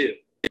 42.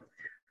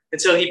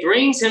 And so he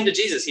brings him to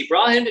Jesus. He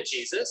brought him to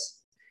Jesus.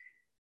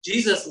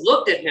 Jesus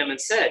looked at him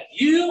and said,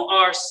 "You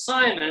are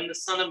Simon, the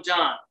son of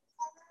John.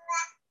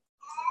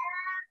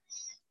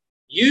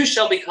 You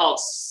shall be called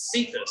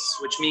Cephas,"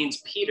 which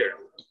means Peter.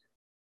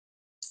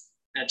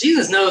 Now,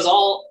 Jesus knows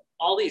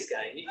all these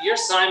guys. You're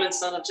Simon,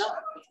 son of John.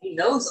 He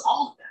knows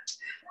all of them.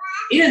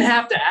 He didn't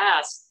have to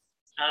ask,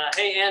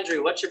 "Hey,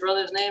 Andrew, what's your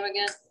brother's name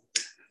again?"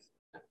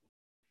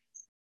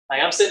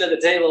 Like, I'm sitting at the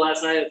table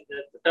last night at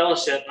the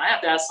fellowship, and I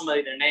have to ask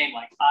somebody their name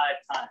like 5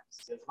 times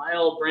because my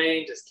old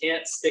brain just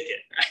can't stick it,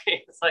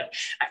 right? It's like,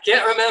 I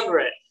can't remember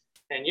it.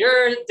 And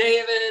you're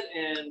David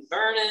and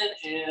Vernon,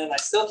 and I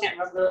still can't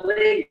remember the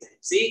lady's name.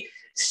 See?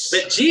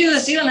 But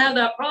Jesus, he doesn't have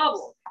that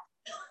problem.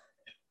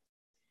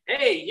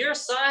 Hey, you're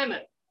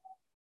Simon.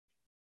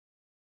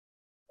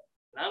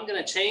 And I'm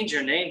going to change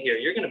your name here.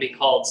 You're going to be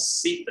called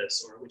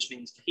Cephas, which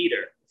means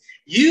Peter.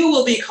 You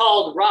will be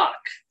called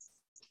Rock.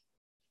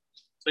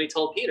 That's what he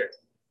told Peter.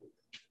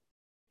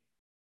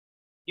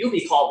 You'll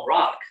be called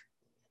Rock.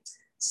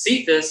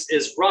 Cephas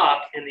is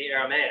rock in the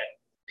Aramaic.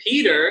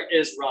 Peter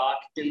is rock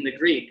in the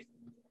Greek.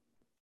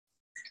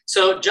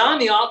 So John,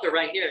 the author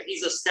right here,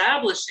 he's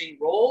establishing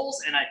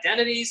roles and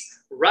identities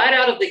right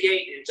out of the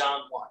gate in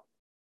John 1.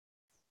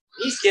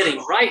 He's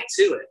getting right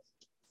to it.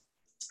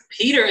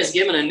 Peter is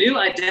given a new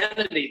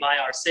identity by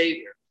our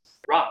Savior,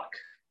 rock.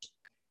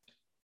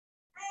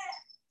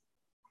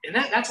 And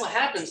that's what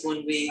happens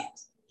when we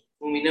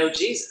know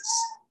Jesus.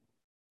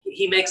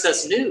 He makes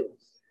us new.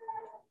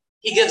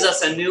 He gives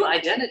us a new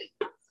identity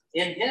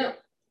in him.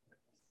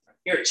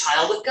 You're a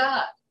child of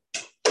God.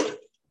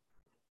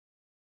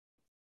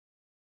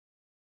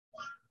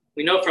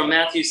 We know from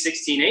Matthew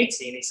 16:18,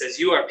 he says,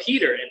 you are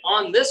Peter, and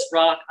on this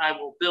rock I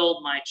will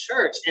build my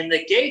church, and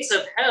the gates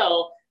of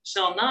hell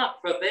shall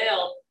not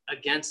prevail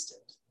against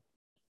it.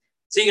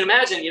 So you can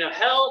imagine,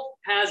 hell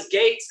has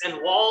gates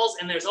and walls,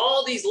 and there's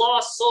all these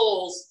lost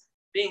souls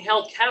being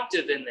held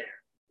captive in there.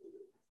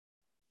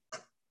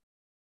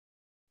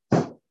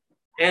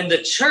 And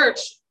the church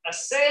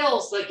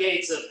assails the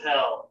gates of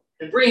hell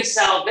and brings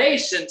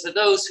salvation to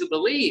those who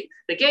believe.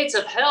 The gates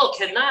of hell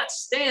cannot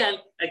stand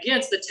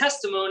against the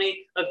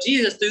testimony of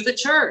Jesus through the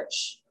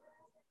church.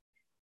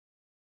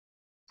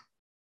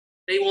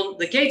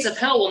 The gates of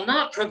hell will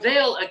not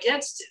prevail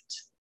against it.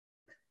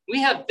 We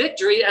have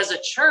victory as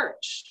a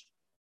church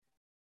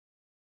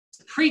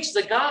to preach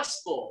the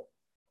gospel,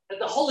 that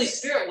the Holy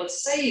Spirit would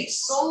save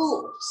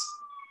souls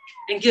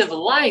and give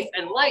life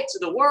and light to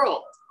the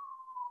world.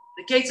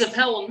 The gates of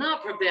hell will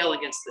not prevail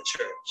against the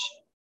church.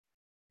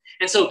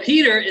 And so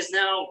Peter is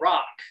now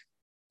rock.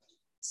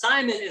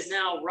 Simon is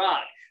now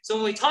rock. So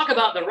when we talk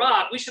about the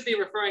rock, we should be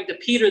referring to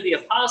Peter the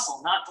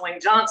Apostle, not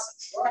Dwayne Johnson.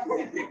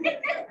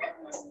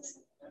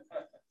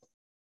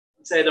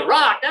 Say, the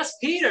rock, that's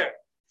Peter.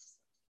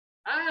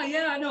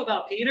 Yeah, I know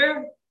about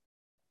Peter.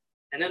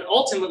 And then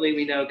ultimately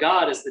we know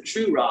God is the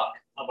true rock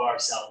of our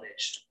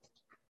salvation.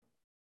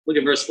 Look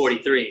at verse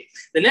 43.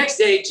 The next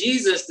day,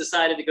 Jesus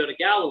decided to go to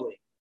Galilee.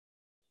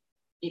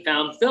 He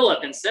found Philip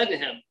and said to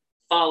him,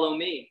 follow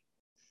me.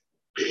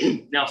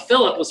 Now,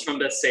 Philip was from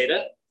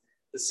Bethsaida,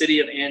 the city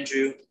of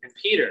Andrew and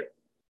Peter.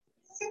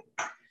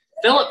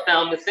 Philip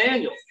found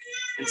Nathanael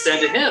and said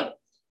to him,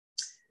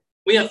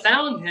 we have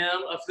found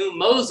him of whom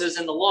Moses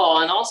in the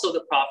law and also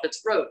the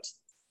prophets wrote,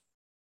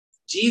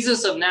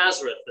 Jesus of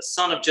Nazareth, the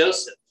son of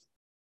Joseph.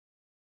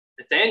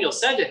 Nathanael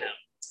said to him,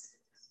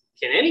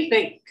 can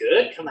anything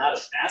good come out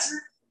of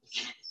Nazareth?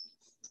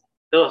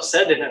 Philip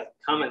said to him,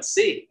 come and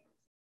see.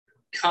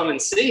 Come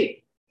and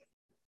see.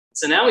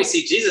 So now we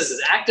see Jesus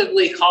is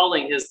actively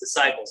calling his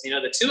disciples.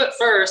 The two at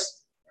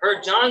first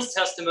heard John's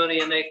testimony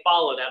and they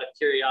followed out of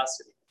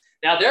curiosity.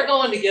 Now they're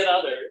going to get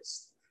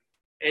others,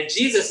 and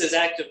Jesus is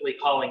actively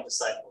calling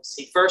disciples.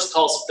 He first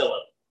calls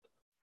Philip.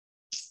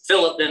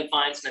 Philip then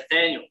finds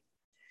Nathanael.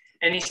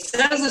 And he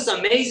says this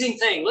amazing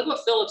thing. Look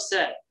what Philip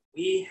said.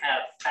 We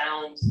have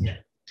found him.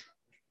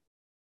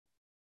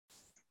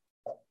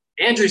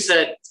 Andrew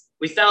said,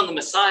 we found the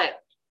Messiah.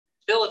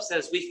 Philip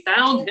says, we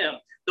found him.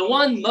 The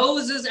one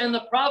Moses and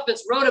the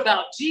prophets wrote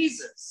about,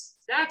 Jesus.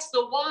 That's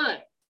the one.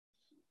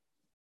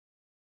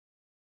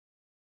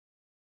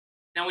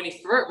 Now, when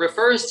he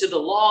refers to the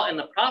law and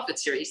the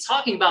prophets here, he's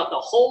talking about the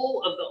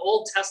whole of the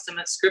Old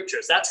Testament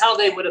scriptures. That's how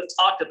they would have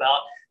talked about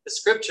the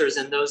scriptures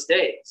in those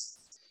days.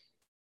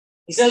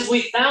 He says,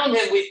 we found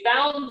him. We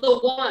found the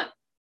one.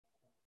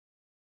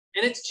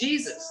 And it's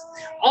Jesus.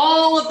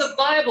 All of the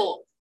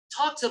Bible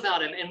talks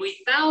about him, and we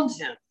found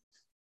him.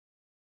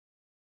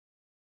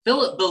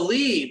 Philip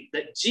believed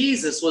that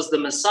Jesus was the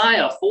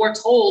Messiah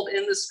foretold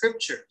in the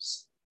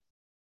scriptures.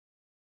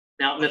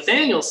 Now,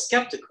 Nathanael's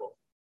skeptical.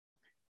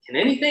 Can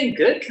anything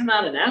good come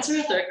out of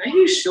Nazareth? Are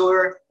you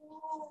sure?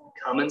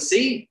 Come and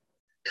see.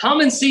 Come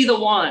and see the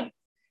one.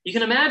 You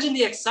can imagine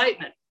the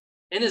excitement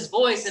in his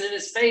voice and in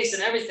his face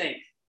and everything.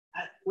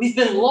 We've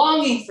been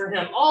longing for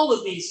him all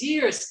of these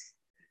years,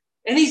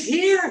 and he's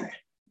here.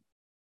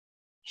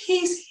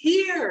 He's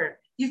here.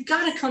 You've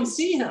got to come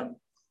see him.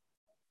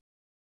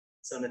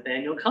 So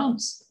Nathanael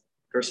comes.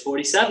 Verse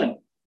 47.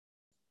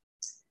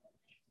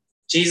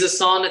 Jesus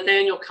saw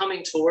Nathanael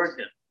coming toward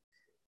him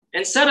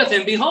and said of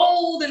him,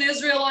 behold, an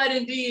Israelite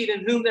indeed,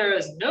 in whom there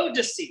is no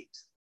deceit.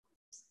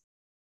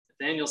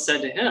 Nathanael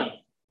said to him,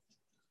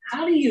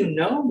 how do you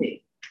know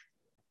me?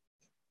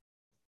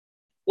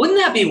 Wouldn't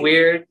that be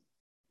weird?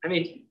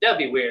 That'd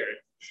be weird.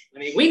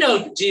 We know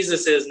who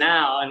Jesus is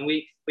now, and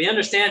we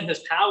understand his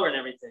power and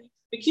everything.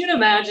 But can you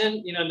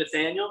imagine,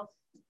 Nathanael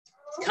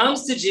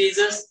comes to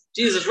Jesus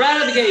right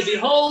out of the gate,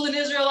 behold, an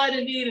Israelite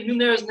indeed, in whom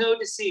there is no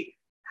deceit.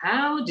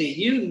 How do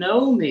you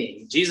know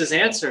me? Jesus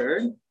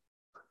answered,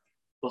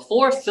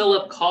 before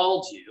Philip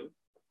called you,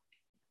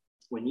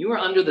 when you were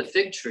under the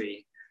fig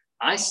tree,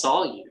 I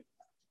saw you.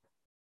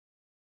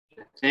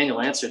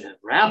 Nathanael answered him,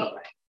 Rabbi,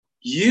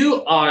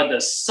 you are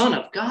the Son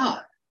of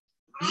God.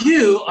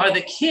 You are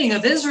the King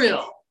of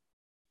Israel.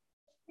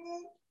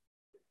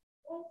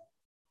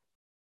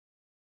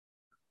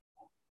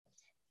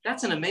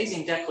 That's an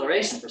amazing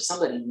declaration for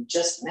somebody you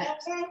just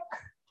met.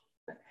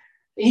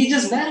 He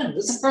just met him.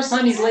 This is the first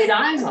time he's laid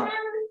eyes on him.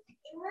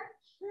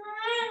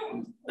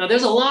 Now,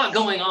 there's a lot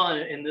going on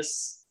in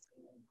these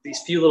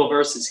few little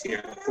verses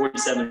here,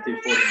 47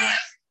 through 49.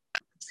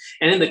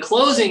 And in the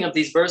closing of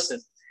these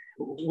verses,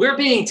 we're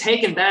being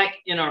taken back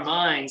in our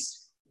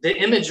minds, the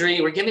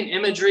imagery, we're giving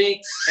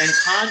imagery and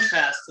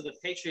contrast to the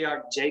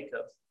patriarch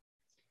Jacob.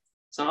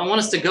 So I want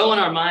us to go in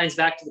our minds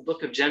back to the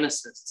book of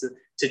Genesis,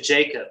 to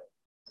Jacob.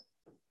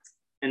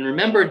 And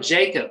remember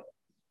Jacob,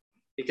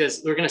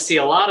 because we're going to see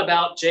a lot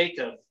about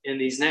Jacob in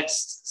these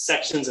next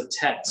sections of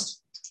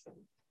text.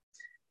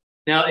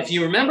 Now, if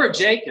you remember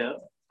Jacob,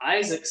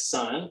 Isaac's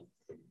son,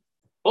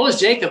 what was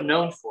Jacob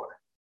known for?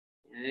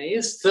 He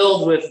is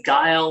filled with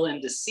guile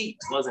and deceit,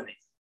 wasn't he?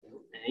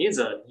 And he's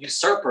a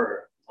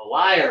usurper, a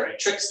liar, a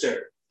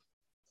trickster,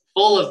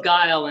 full of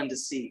guile and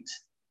deceit.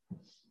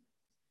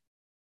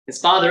 His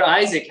father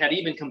Isaac had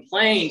even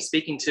complained,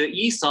 speaking to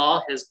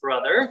Esau, his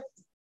brother,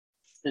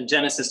 in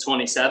Genesis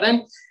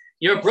 27,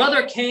 your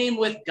brother came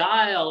with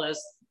guile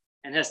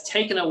and has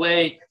taken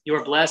away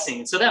your blessing.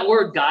 And so that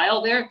word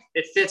guile there,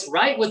 it fits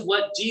right with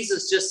what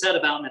Jesus just said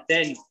about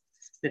Nathanael.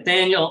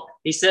 Nathanael,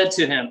 he said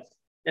to him,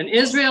 an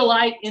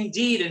Israelite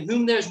indeed, in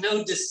whom there's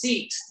no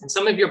deceit. And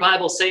some of your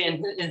Bibles say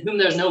in whom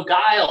there's no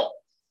guile.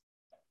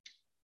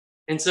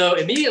 And so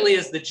immediately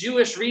as the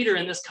Jewish reader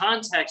in this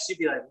context, you'd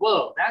be like,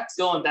 whoa, that's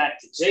going back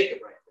to Jacob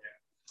right there.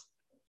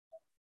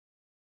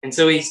 And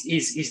so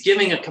he's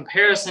giving a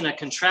comparison, a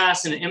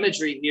contrast, and an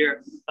imagery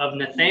here of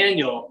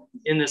Nathanael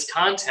in this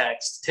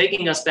context,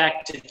 taking us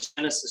back to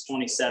Genesis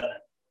 27.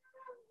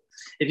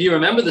 If you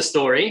remember the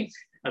story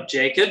of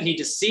Jacob, he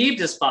deceived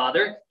his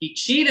father. He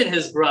cheated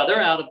his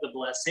brother out of the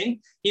blessing.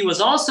 He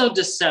was also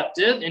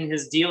deceptive in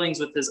his dealings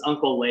with his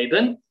uncle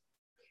Laban,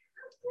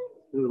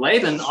 who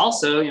Laban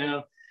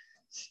also,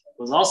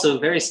 was also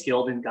very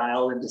skilled in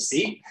guile and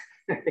deceit.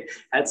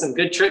 Had some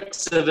good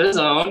tricks of his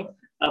own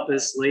up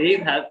his sleeve,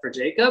 had for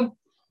Jacob.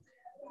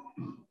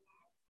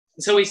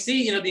 So we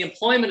see, the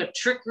employment of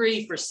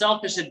trickery for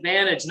selfish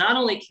advantage not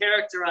only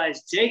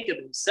characterized Jacob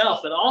himself,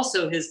 but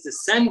also his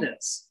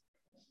descendants.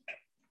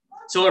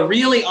 So a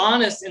really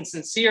honest and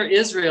sincere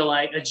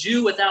Israelite, a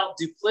Jew without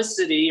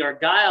duplicity or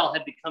guile,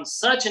 had become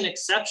such an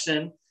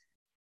exception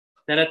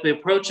that at the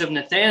approach of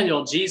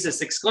Nathanael,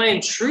 Jesus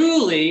exclaimed,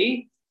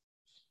 truly,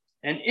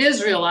 an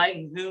Israelite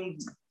in whom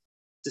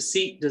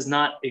deceit does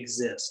not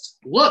exist.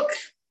 Look,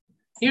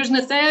 here's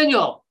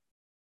Nathanael,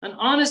 an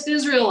honest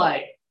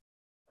Israelite.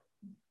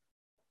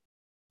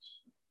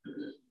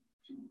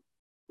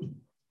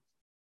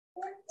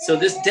 So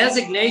this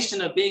designation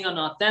of being an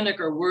authentic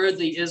or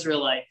worthy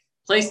Israelite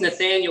placed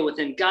Nathanael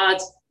within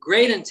God's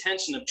great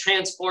intention of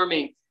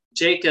transforming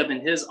Jacob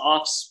and his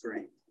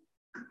offspring.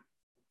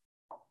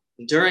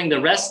 During the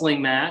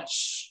wrestling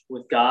match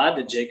with God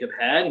that Jacob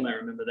had, you might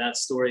remember that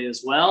story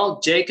as well,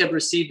 Jacob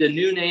received a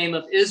new name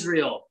of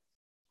Israel.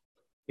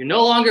 You'll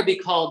no longer be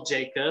called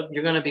Jacob,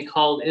 you're going to be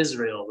called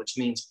Israel, which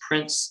means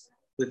prince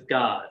with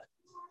God.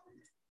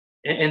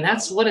 And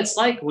that's what it's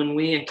like when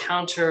we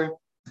encounter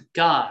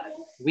God.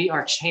 We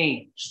are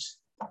changed.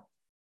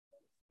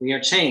 We are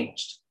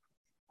changed.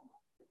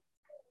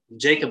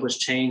 Jacob was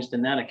changed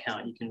in that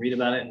account. You can read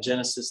about it in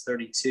Genesis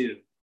 32.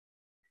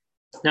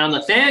 Now,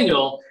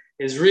 Nathanael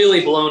is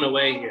really blown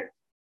away here.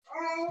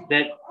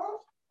 That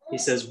he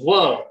says,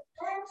 whoa,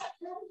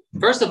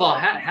 first of all,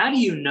 how do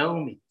you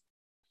know me?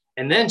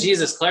 And then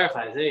Jesus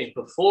clarifies, hey,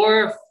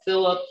 before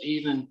Philip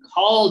even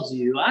called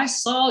you, I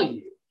saw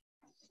you.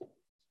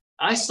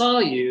 I saw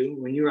you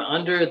when you were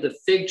under the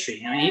fig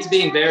tree. I mean, he's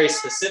being very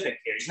specific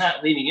here. He's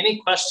not leaving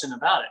any question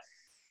about it.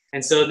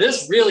 And so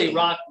this really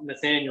rocked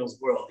Nathanael's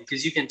world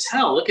because you can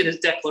tell, look at his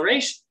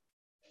declaration.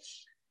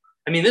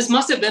 I mean, this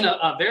must have been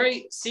a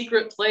very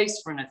secret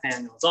place for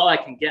Nathanael. It's all I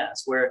can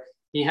guess, where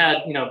he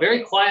had,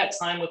 very quiet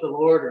time with the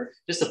Lord, or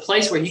just a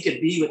place where he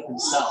could be with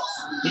himself.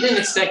 He didn't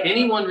expect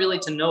anyone really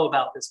to know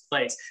about this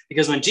place,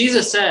 because when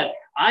Jesus said,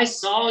 I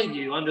saw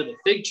you under the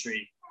fig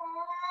tree,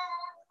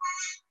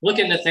 look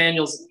at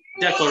Nathanael's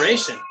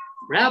declaration.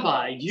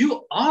 Rabbi,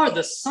 you are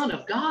the Son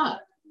of God.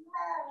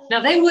 Now,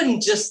 they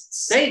wouldn't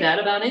just say that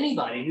about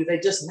anybody who they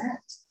just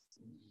met.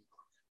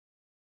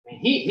 I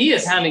mean, he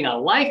is having a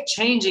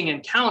life-changing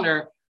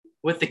encounter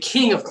with the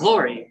King of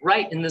Glory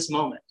right in this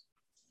moment,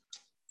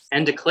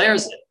 and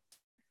declares it.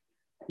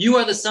 You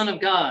are the Son of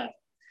God.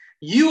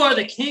 You are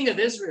the King of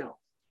Israel.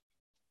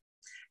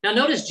 Now,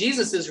 notice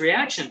Jesus'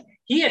 reaction.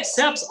 He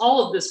accepts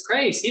all of this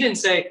praise. He didn't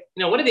say,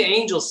 what do the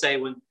angels say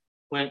when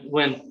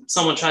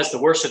someone tries to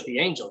worship the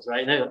angels,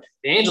 right? The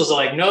angels are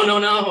like,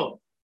 no,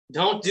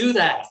 don't do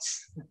that.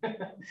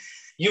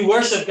 You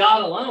worship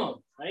God alone,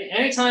 right?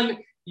 Anytime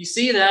you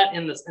see that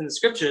in the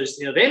scriptures,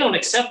 they don't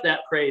accept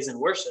that praise and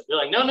worship. They're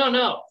like,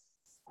 no.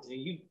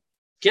 You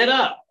get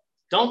up.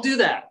 Don't do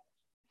that.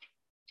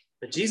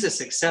 But Jesus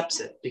accepts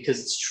it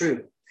because it's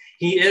true.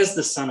 He is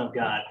the Son of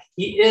God.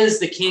 He is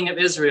the King of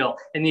Israel.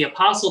 And the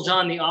Apostle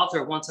John, the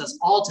author, wants us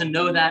all to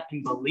know that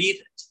and believe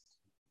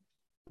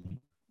it.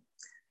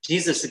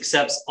 Jesus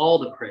accepts all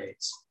the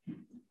praise.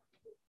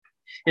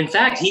 In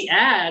fact, he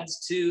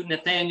adds to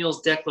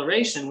Nathanael's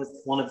declaration with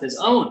one of his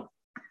own.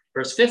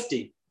 Verse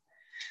 50.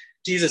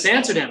 Jesus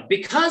answered him,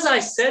 because I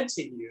said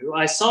to you,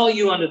 I saw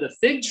you under the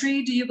fig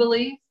tree, do you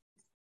believe?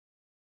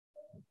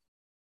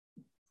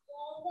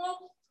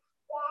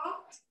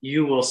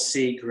 You will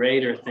see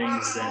greater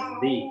things than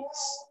these.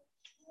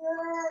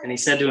 And he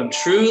said to him,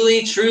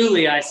 truly,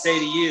 truly, I say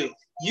to you,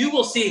 you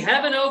will see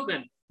heaven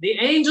open, the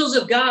angels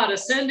of God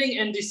ascending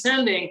and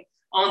descending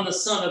on the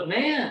Son of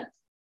Man.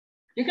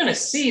 You're going to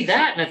see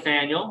that,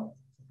 Nathanael.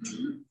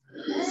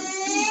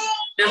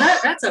 Now,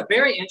 that's a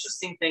very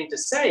interesting thing to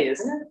say,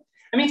 isn't it?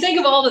 I mean, think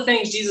of all the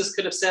things Jesus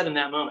could have said in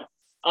that moment.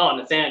 Oh,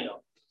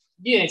 Nathanael,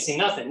 you ain't seen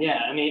nothing. Yeah,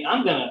 I mean,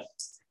 I'm going to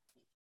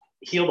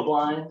heal the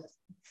blind.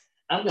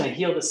 I'm going to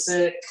heal the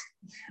sick.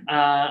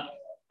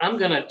 I'm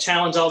going to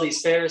challenge all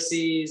these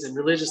Pharisees and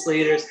religious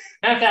leaders.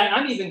 Matter of fact,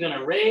 I'm even going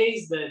to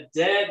raise the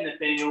dead,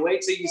 Nathanael.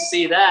 Wait till you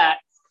see that.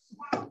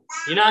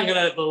 You're not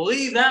going to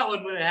believe that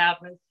one would have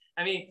happened.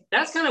 I mean,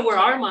 that's kind of where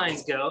our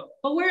minds go.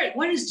 But where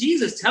does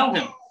Jesus tell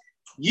him?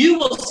 You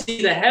will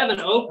see the heaven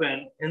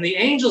open and the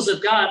angels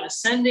of God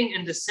ascending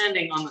and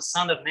descending on the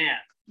Son of Man.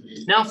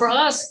 Now, for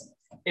us,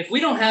 if we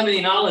don't have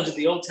any knowledge of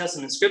the Old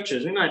Testament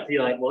scriptures, we might be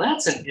like, well,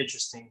 that's an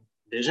interesting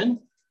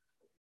vision.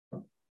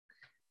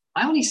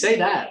 Why would he say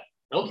that?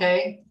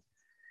 Okay.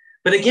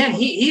 But again,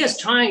 he is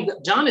trying,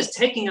 John is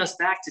taking us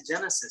back to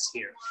Genesis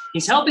here.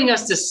 He's helping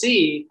us to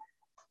see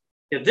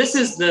that this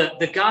is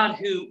the God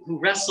who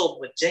wrestled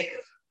with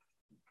Jacob.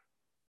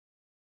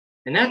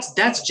 And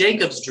that's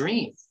Jacob's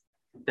dream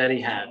that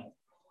he had.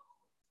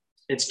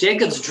 It's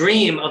Jacob's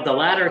dream of the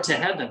ladder to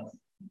heaven.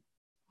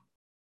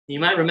 You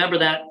might remember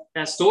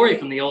that story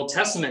from the Old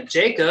Testament.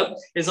 Jacob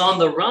is on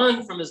the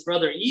run from his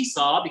brother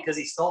Esau because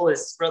he stole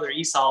his brother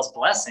Esau's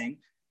blessing.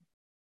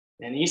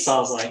 And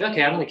Esau's like,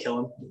 okay, I'm going to kill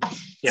him.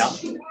 Yeah.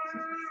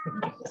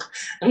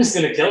 I'm just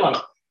going to kill him.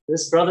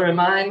 This brother of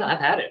mine, I've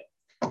had it.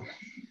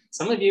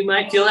 Some of you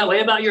might feel that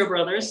way about your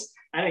brothers.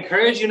 I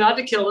encourage you not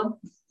to kill them.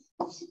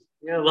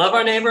 You know, love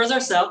our neighbor as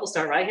ourselves. We'll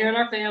start right here in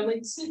our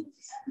families.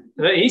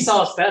 But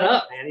Esau's fed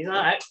up, man. He's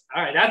like,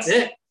 all right, that's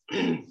it.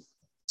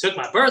 Took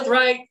my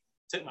birthright,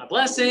 took my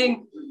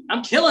blessing.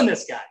 I'm killing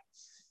this guy.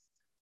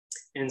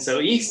 And so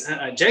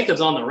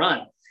Jacob's on the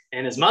run.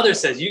 And his mother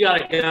says, you got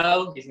to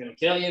go. He's going to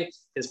kill you.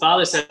 His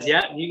father says,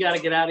 yeah, you got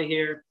to get out of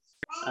here.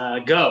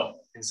 Go.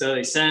 And so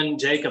they send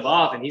Jacob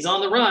off, and he's on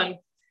the run.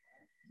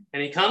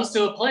 And he comes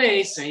to a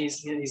place, and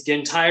he's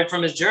getting tired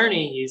from his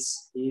journey.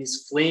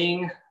 He's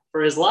fleeing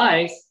for his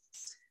life.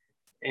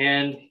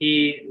 And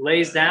he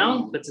lays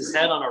down, puts his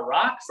head on a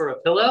rock for a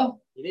pillow.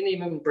 He didn't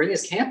even bring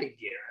his camping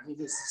gear. I mean,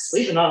 he's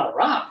sleeping on a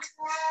rock.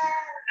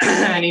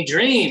 And he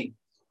dreamed,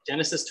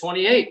 Genesis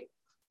 28.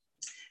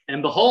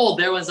 And behold,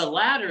 there was a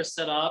ladder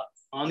set up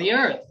on the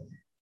earth,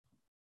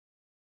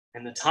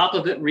 and the top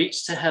of it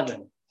reached to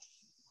heaven.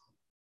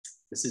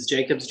 This is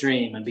Jacob's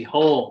dream. And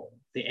behold,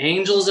 the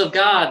angels of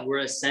God were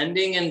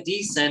ascending and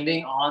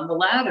descending on the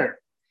ladder.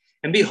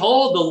 And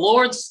behold, the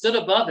Lord stood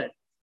above it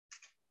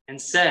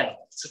and said,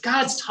 so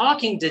God's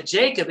talking to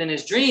Jacob in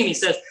his dream. He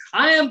says,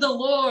 I am the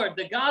Lord,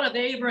 the God of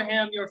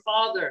Abraham, your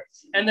father,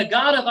 and the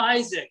God of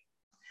Isaac.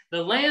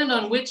 The land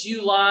on which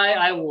you lie,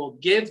 I will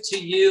give to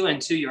you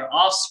and to your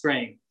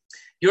offspring.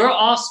 Your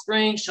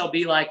offspring shall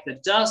be like the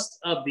dust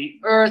of the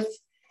earth,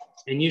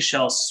 and you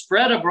shall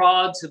spread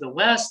abroad to the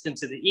west and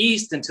to the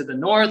east and to the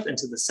north and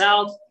to the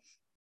south.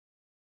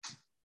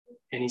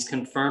 And he's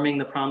confirming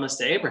the promise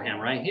to Abraham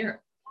right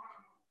here.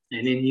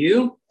 And in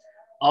you,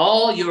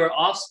 all your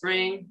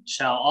offspring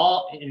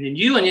and in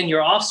you and in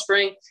your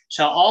offspring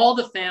shall all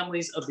the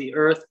families of the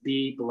earth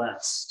be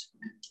blessed.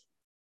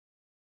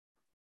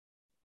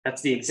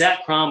 That's the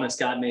exact promise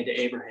God made to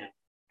Abraham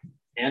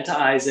and to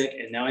Isaac,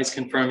 and now he's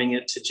confirming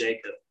it to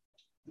Jacob.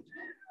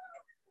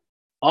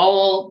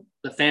 All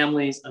the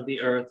families of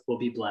the earth will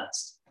be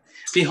blessed.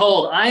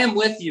 Behold, I am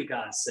with you,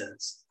 God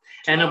says,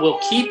 and I will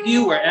keep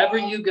you wherever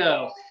you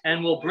go,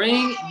 and will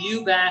bring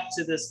you back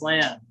to this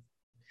land.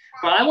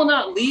 For I will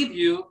not leave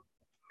you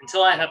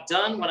until I have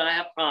done what I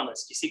have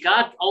promised. You see,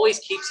 God always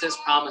keeps his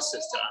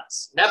promises to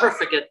us. Never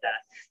forget that.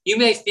 You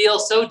may feel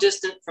so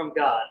distant from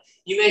God.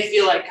 You may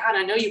feel like, God,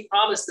 I know you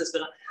promised this,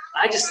 but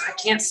I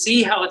can't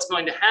see how it's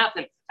going to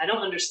happen. I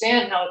don't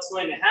understand how it's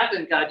going to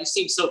happen, God. You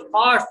seem so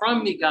far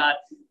from me, God.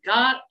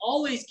 God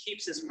always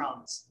keeps his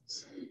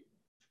promises.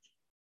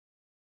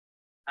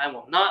 I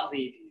will not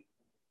leave you.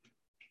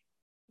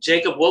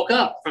 Jacob woke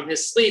up from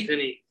his sleep,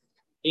 and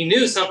he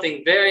knew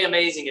something very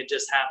amazing had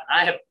just happened.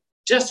 I have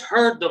just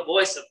heard the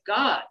voice of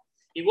God.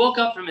 He woke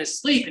up from his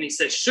sleep, and he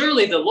said,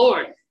 surely the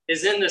Lord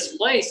is in this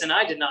place, and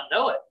I did not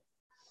know it.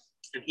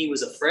 And he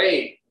was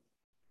afraid.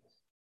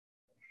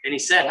 And he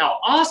said, how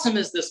awesome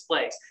is this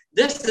place?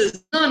 This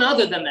is none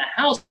other than the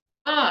house of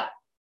God.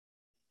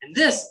 And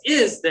this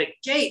is the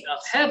gate of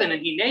heaven.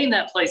 And he named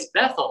that place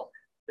Bethel,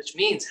 which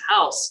means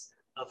house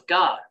of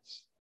God.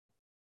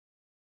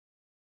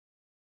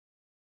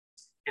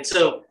 And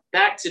so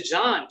back to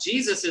John,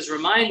 Jesus is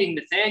reminding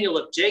Nathanael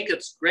of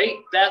Jacob's great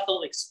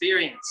Bethel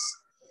experience.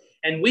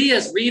 And we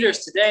as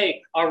readers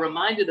today are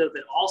reminded of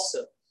it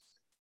also.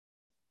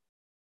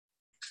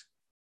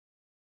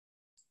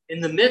 In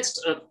the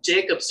midst of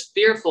Jacob's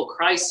fearful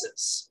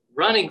crisis,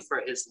 running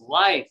for his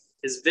life,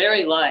 his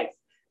very life,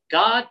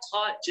 God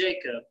taught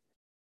Jacob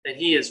that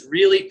he is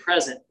really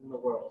present in the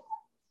world.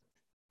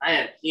 I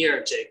am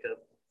here, Jacob.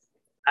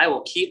 I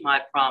will keep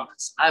my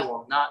promise. I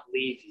will not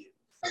leave you.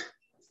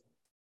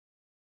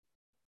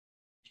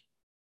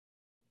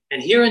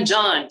 And here in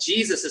John,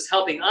 Jesus is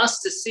helping us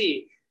to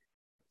see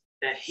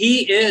that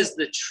he is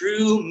the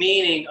true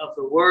meaning of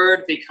the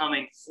word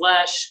becoming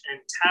flesh and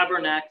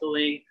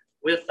tabernacling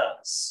with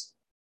us.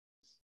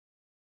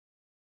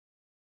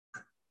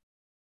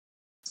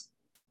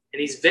 And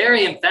he's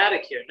very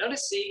emphatic here.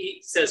 Notice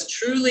he says,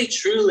 truly,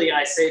 truly,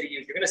 I say to you.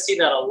 You're going to see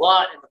that a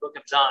lot in the book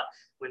of John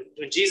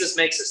when Jesus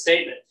makes a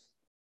statement.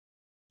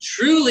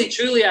 Truly,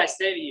 truly, I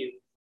say to you.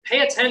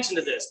 Pay attention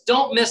to this.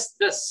 Don't miss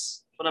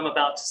this, what I'm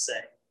about to say.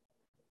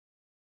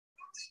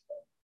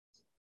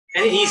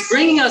 And he's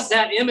bringing us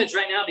that image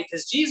right now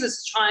because Jesus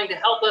is trying to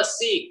help us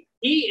see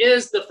he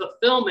is the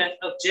fulfillment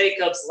of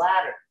Jacob's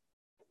ladder.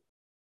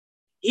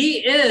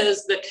 He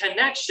is the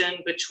connection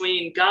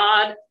between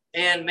God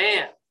and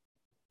man.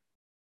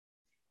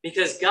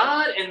 Because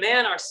God and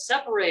man are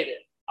separated.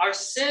 Our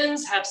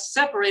sins have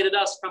separated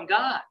us from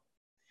God.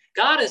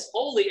 God is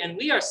holy and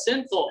we are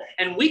sinful,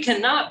 and we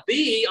cannot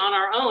be on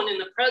our own in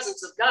the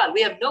presence of God.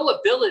 We have no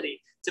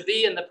ability to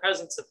be in the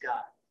presence of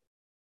God.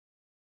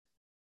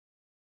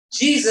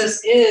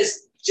 Jesus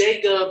is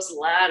Jacob's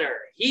ladder.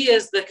 He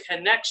is the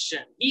connection.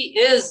 He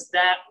is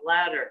that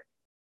ladder.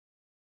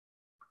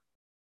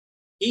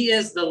 He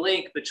is the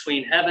link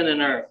between heaven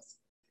and earth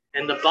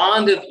and the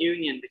bond of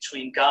union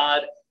between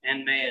God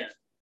and man.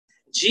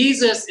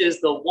 Jesus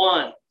is the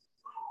one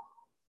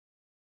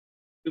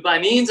who by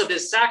means of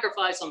his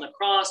sacrifice on the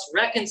cross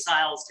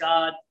reconciles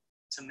God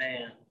to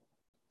man.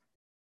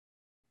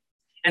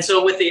 And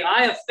so with the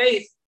eye of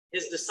faith,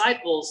 his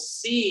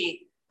disciples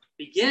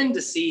begin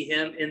to see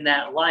him in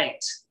that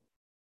light.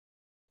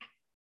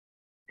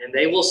 And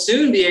they will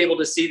soon be able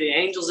to see the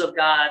angels of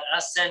God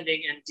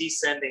ascending and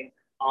descending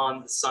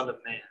on the Son of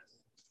Man.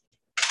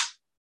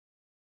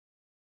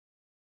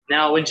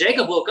 Now, when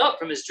Jacob woke up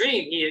from his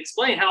dream, he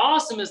explained, how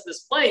awesome is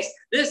this place?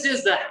 This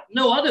is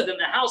no other than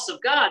the house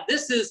of God.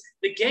 This is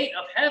the gate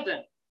of heaven.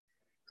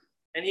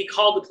 And he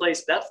called the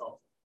place Bethel.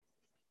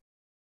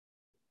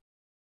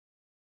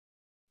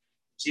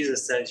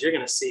 Jesus says, you're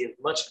going to see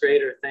much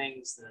greater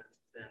things than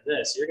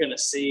this. You're going to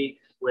see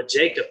what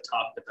Jacob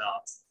talked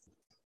about.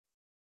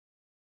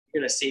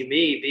 You're going to see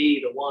me be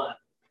the one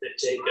that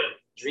Jacob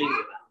dreamed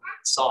about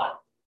and saw.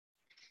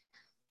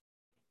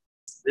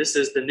 This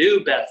is the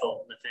new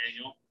Bethel,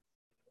 Nathaniel.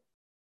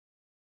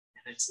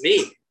 And it's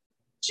me,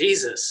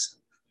 Jesus.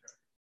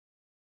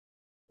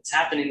 It's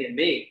happening in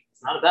me.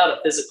 It's not about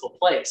a physical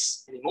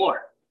place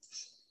anymore.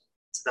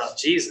 It's about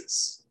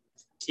Jesus.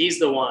 He's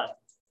the one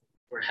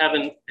where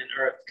heaven and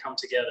earth come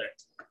together.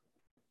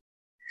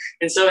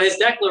 And so his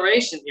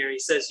declaration here, he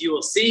says, you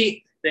will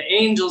see the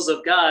angels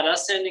of God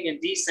ascending and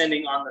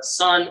descending on the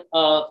Son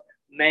of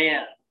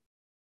Man.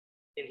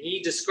 And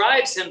he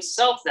describes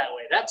himself that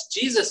way. That's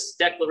Jesus'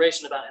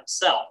 declaration about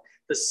himself,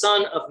 the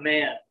Son of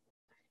Man.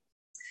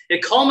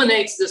 It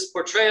culminates this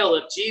portrayal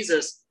of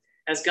Jesus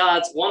as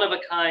God's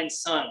one-of-a-kind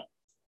Son.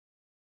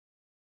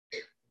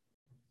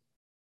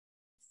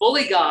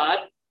 Fully God,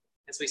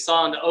 as we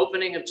saw in the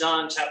opening of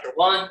John chapter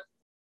 1,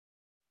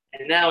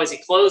 and now as he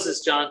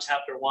closes John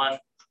chapter 1,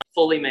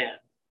 fully man.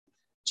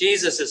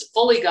 Jesus is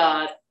fully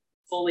God,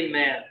 fully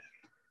man.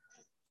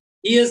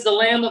 He is the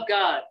Lamb of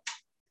God.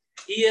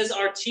 He is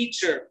our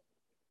teacher.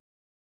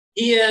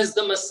 He is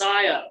the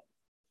Messiah,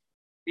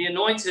 the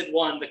anointed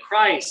one, the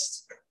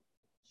Christ.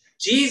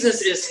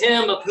 Jesus is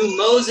him of whom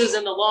Moses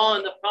and the law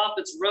and the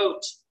prophets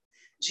wrote.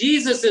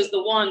 Jesus is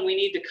the one we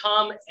need to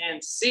come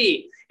and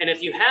see. And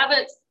if you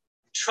haven't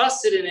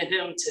trusted in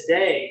him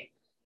today,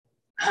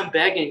 I'm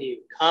begging you,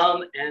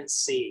 come and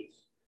see.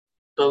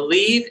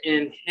 Believe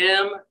in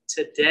him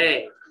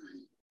today.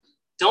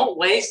 Don't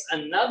waste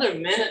another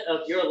minute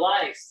of your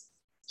life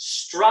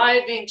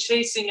striving,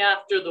 chasing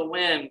after the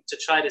wind to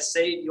try to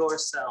save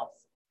yourself.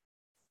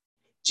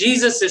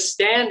 Jesus is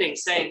standing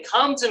saying,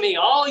 come to me,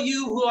 all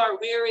you who are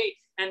weary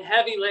and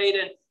heavy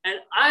laden, and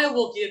I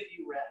will give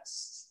you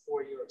rest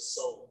for your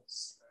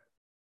souls.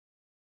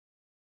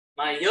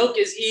 My yoke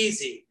is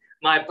easy.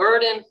 My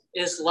burden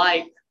is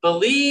light.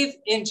 Believe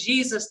in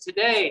Jesus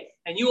today,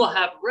 and you will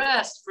have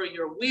rest for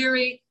your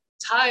weary,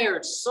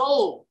 tired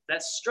soul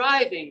that's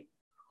striving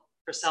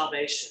for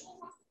salvation.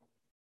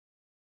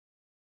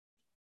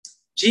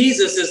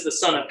 Jesus is the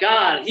Son of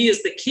God. He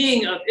is the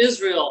King of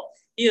Israel.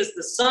 He is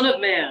the Son of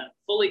Man,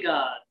 fully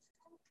God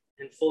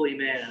and fully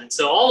man. And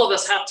so all of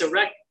us have to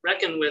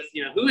reckon with,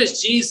 who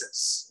is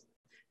Jesus?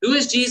 Who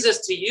is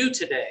Jesus to you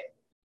today?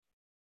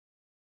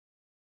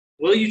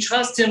 Will you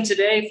trust him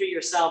today for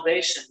your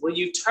salvation? Will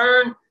you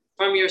turn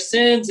from your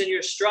sins and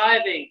your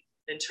striving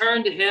and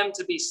turn to him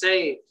to be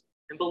saved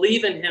and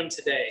believe in him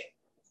today?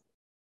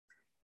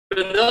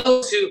 For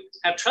those who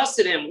have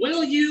trusted him,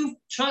 will you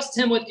trust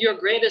him with your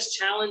greatest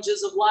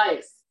challenges of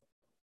life?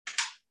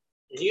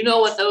 And you know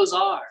what those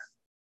are.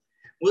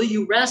 Will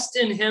you rest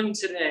in him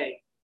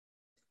today?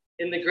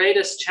 in the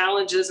greatest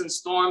challenges and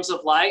storms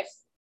of life?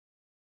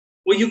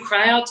 Will you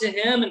cry out to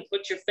him and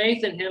put your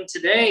faith in him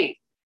today?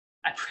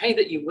 I pray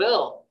that you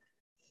will.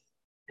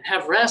 And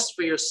have rest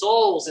for your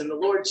souls in the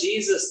Lord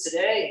Jesus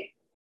today.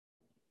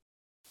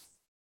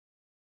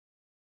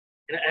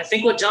 And I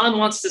think what John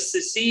wants us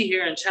to see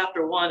here in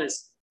chapter 1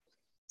 is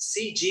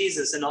see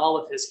Jesus in all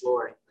of his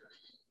glory.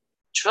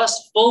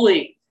 Trust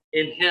fully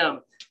in him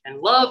and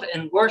love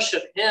and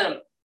worship him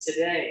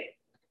today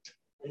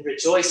and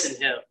rejoice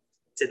in him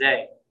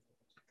today.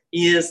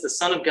 He is the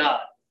Son of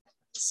God,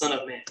 the Son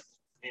of Man.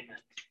 Amen.